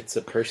eyeball? It's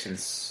a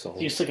person's soul.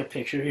 You just took a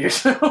picture of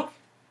yourself.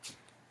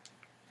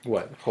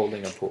 What?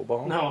 Holding a pool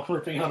ball? No,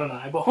 ripping out an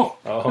eyeball.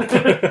 Oh.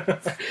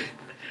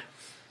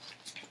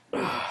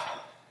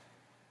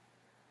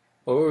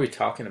 What were we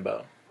talking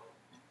about?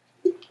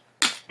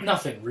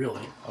 Nothing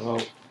really.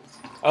 Oh.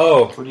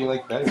 What do you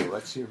like better,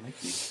 Lexi or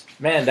Mickey?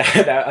 Man,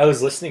 I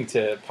was listening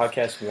to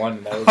podcast 1.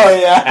 And that was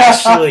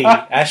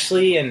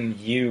Ashley and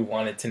you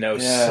wanted to know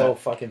so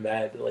fucking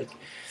bad. Like,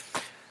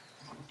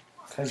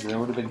 because that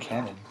would have been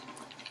canon.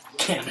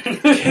 Canon.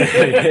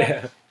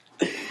 Yeah.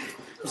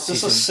 Is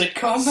this a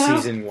sitcom now?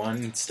 Season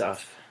 1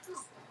 stuff.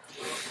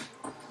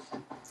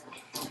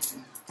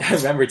 I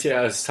remember too.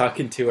 I was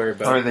talking to her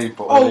about. Are they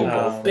both?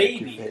 Oh,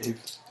 baby.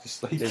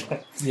 Just like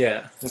that.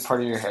 Yeah. They're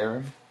part of your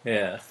harem.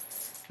 Yeah.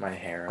 My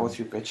harem. Both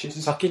your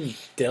bitches. Fucking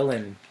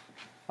Dylan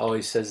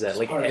always says that.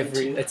 Like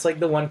it's like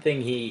the one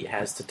thing he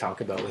has to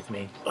talk about with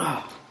me.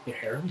 Oh, your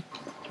harem?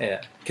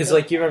 Yeah. Because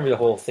like you remember the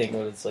whole thing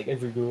when it's like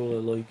every girl I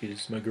like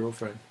is my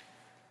girlfriend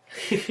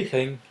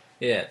thing.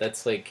 Yeah,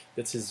 that's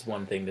his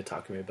one thing to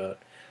talk to me about.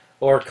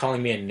 Or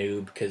calling me a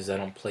noob because I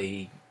don't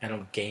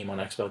game on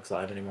Xbox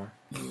Live anymore.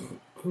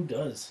 Who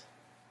does?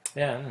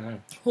 Yeah, I don't know.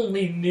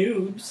 Only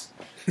noobs.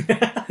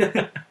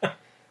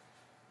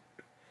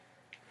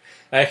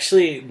 I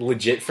actually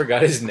legit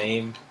forgot his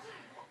name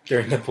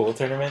during the pool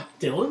tournament.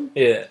 Dylan?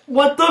 Yeah.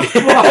 What the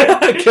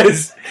fuck?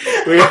 Because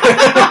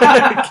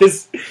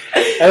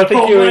I don't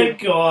think you were. Oh my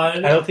god!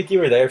 I don't think you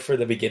were there for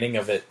the beginning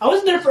of it. I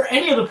wasn't there for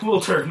any of the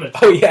pool tournaments.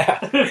 Oh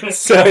yeah.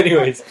 So,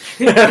 anyways,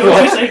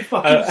 I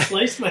fucking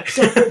sliced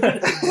myself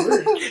at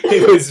work.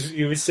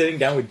 He was sitting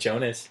down with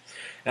Jonas,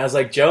 and I was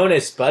like,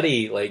 Jonas,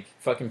 buddy, like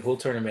fucking pool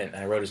tournament.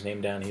 And I wrote his name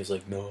down. And he was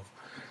like, no.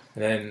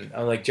 And then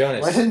I'm like,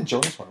 Jonas. Why didn't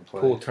Jonas want to play?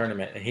 Pool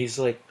tournament. And he's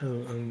like,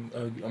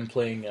 I'm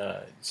playing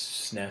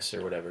SNES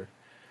or whatever.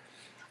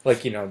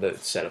 Like, you know, the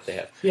setup they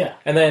have. Yeah.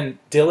 And then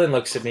Dylan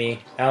looks at me,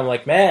 and I'm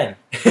like, man,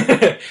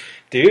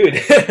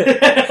 dude.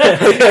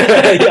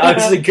 I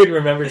honestly couldn't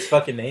remember his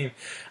fucking name.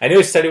 I knew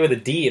it started with a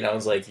D, and I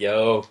was like,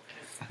 yo.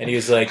 And he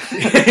was like,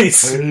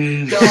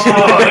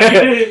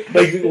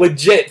 like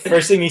legit,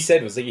 first thing he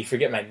said was like, you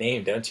forget my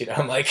name, don't you? And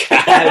I'm like,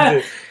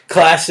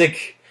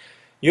 classic.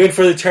 You in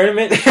for the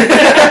tournament?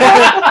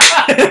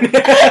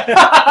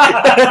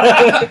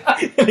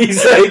 And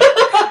he's like,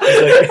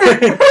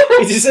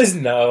 he just says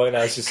no, and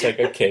I was just like,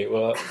 okay,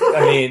 well,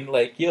 I mean,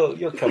 like,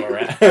 you'll come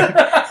around.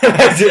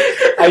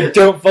 I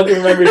don't fucking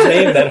remember his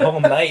name that whole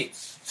night.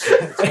 He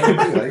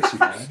likes you,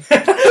 man.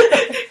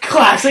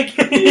 Classic.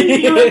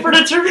 You in for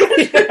the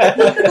tournament?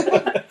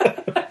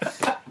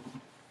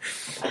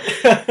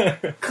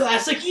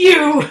 Classic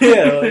you.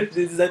 Yeah, like,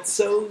 that's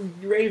so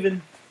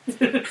Raven.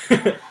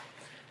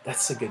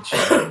 That's a good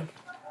show.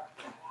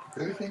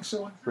 Really think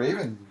so?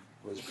 Raven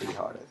was pretty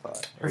hot, I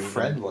thought. Her Raven,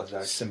 friend was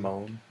actually.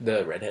 Simone,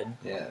 the redhead.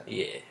 Yeah.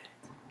 Yeah.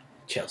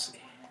 Chelsea.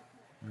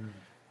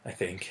 I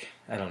think.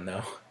 I don't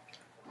know.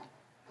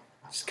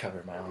 Just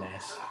cover my own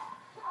ass.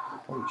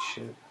 Holy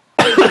shit.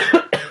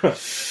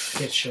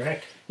 Get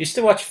Shrek. Used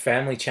to watch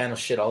Family Channel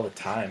shit all the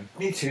time.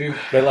 Me too.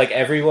 But like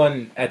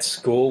everyone at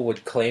school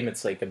would claim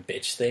it's like a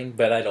bitch thing,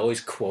 but I'd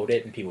always quote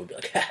it and people would be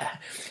like,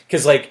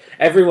 because like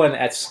everyone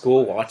at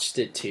school watched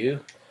it too,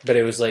 but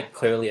it was like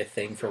clearly a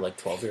thing for like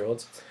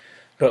 12-year-olds.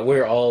 But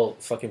we're all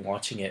fucking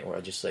watching it. We're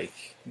just like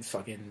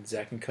fucking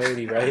Zach and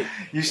Cody, right?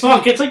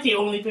 Fuck, it's like the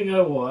only thing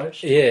I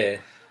watch. Yeah.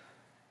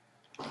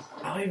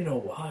 I don't even know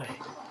why.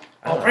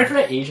 Right for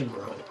that Asian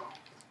bro.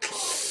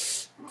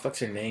 Fuck's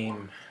her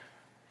name?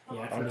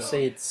 Yeah, I want to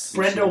say it's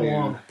Brenda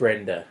Wong.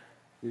 Brenda.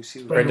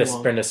 Lucy Brenda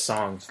Wong. Brenda's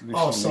song.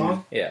 Oh,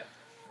 song? Yeah.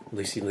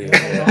 Lucy Liu.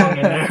 There's a dong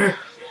in there.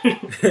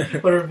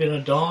 Would have been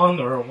a dong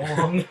or a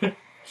wong.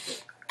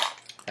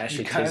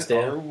 Ashley You got it,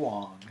 Tisdale. or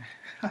Wong.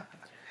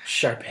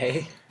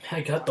 Sharpay.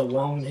 I got the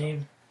Wong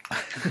name.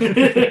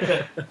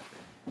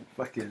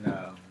 Fucking,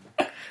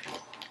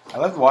 I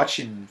loved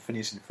watching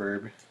Phineas and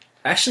Ferb.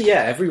 Actually,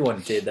 yeah, everyone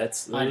did. It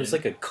was I didn't.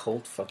 like a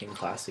cult fucking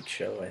classic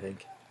show, I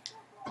think.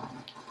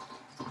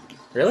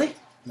 Really?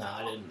 No,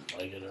 I didn't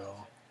like it at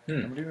all.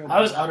 Hmm. I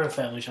was out of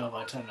Family Channel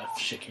by the time that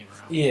shit came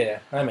around. Yeah,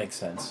 that makes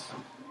sense.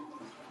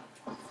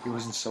 He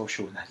wasn't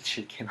social when that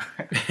shit came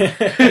out.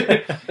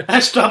 I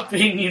stopped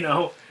being,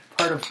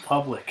 part of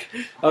public.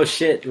 Oh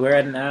shit, we're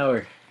at an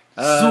hour.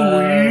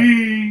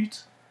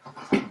 Sweet!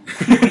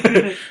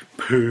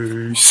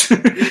 Peace.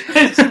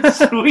 It's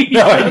sweet.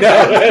 No, I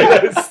know.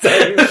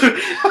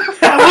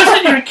 That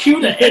wasn't your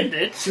cue to end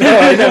it. No,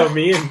 I know.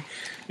 Me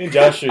and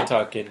Josh were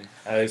talking.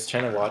 I was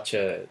trying to watch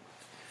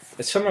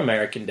it's from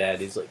American Dad.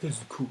 He's like, this is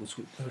the coolest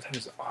way. That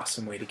was an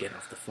awesome way to get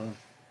off the phone.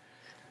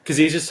 Because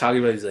he's just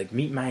talking about, he's like,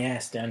 meet my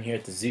ass down here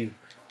at the zoo.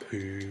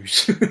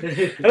 Peace. I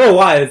don't know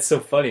why. It's so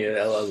funny.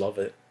 I love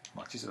it.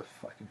 Moxie's a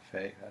fucking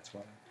fag, that's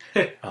why.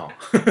 Oh.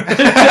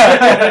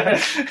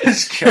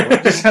 Just kill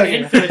him. Just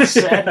Infinite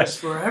sadness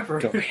forever.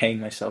 Go hang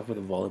myself with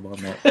a volleyball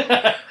net.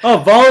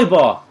 Oh,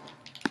 volleyball!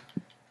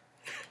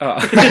 Oh.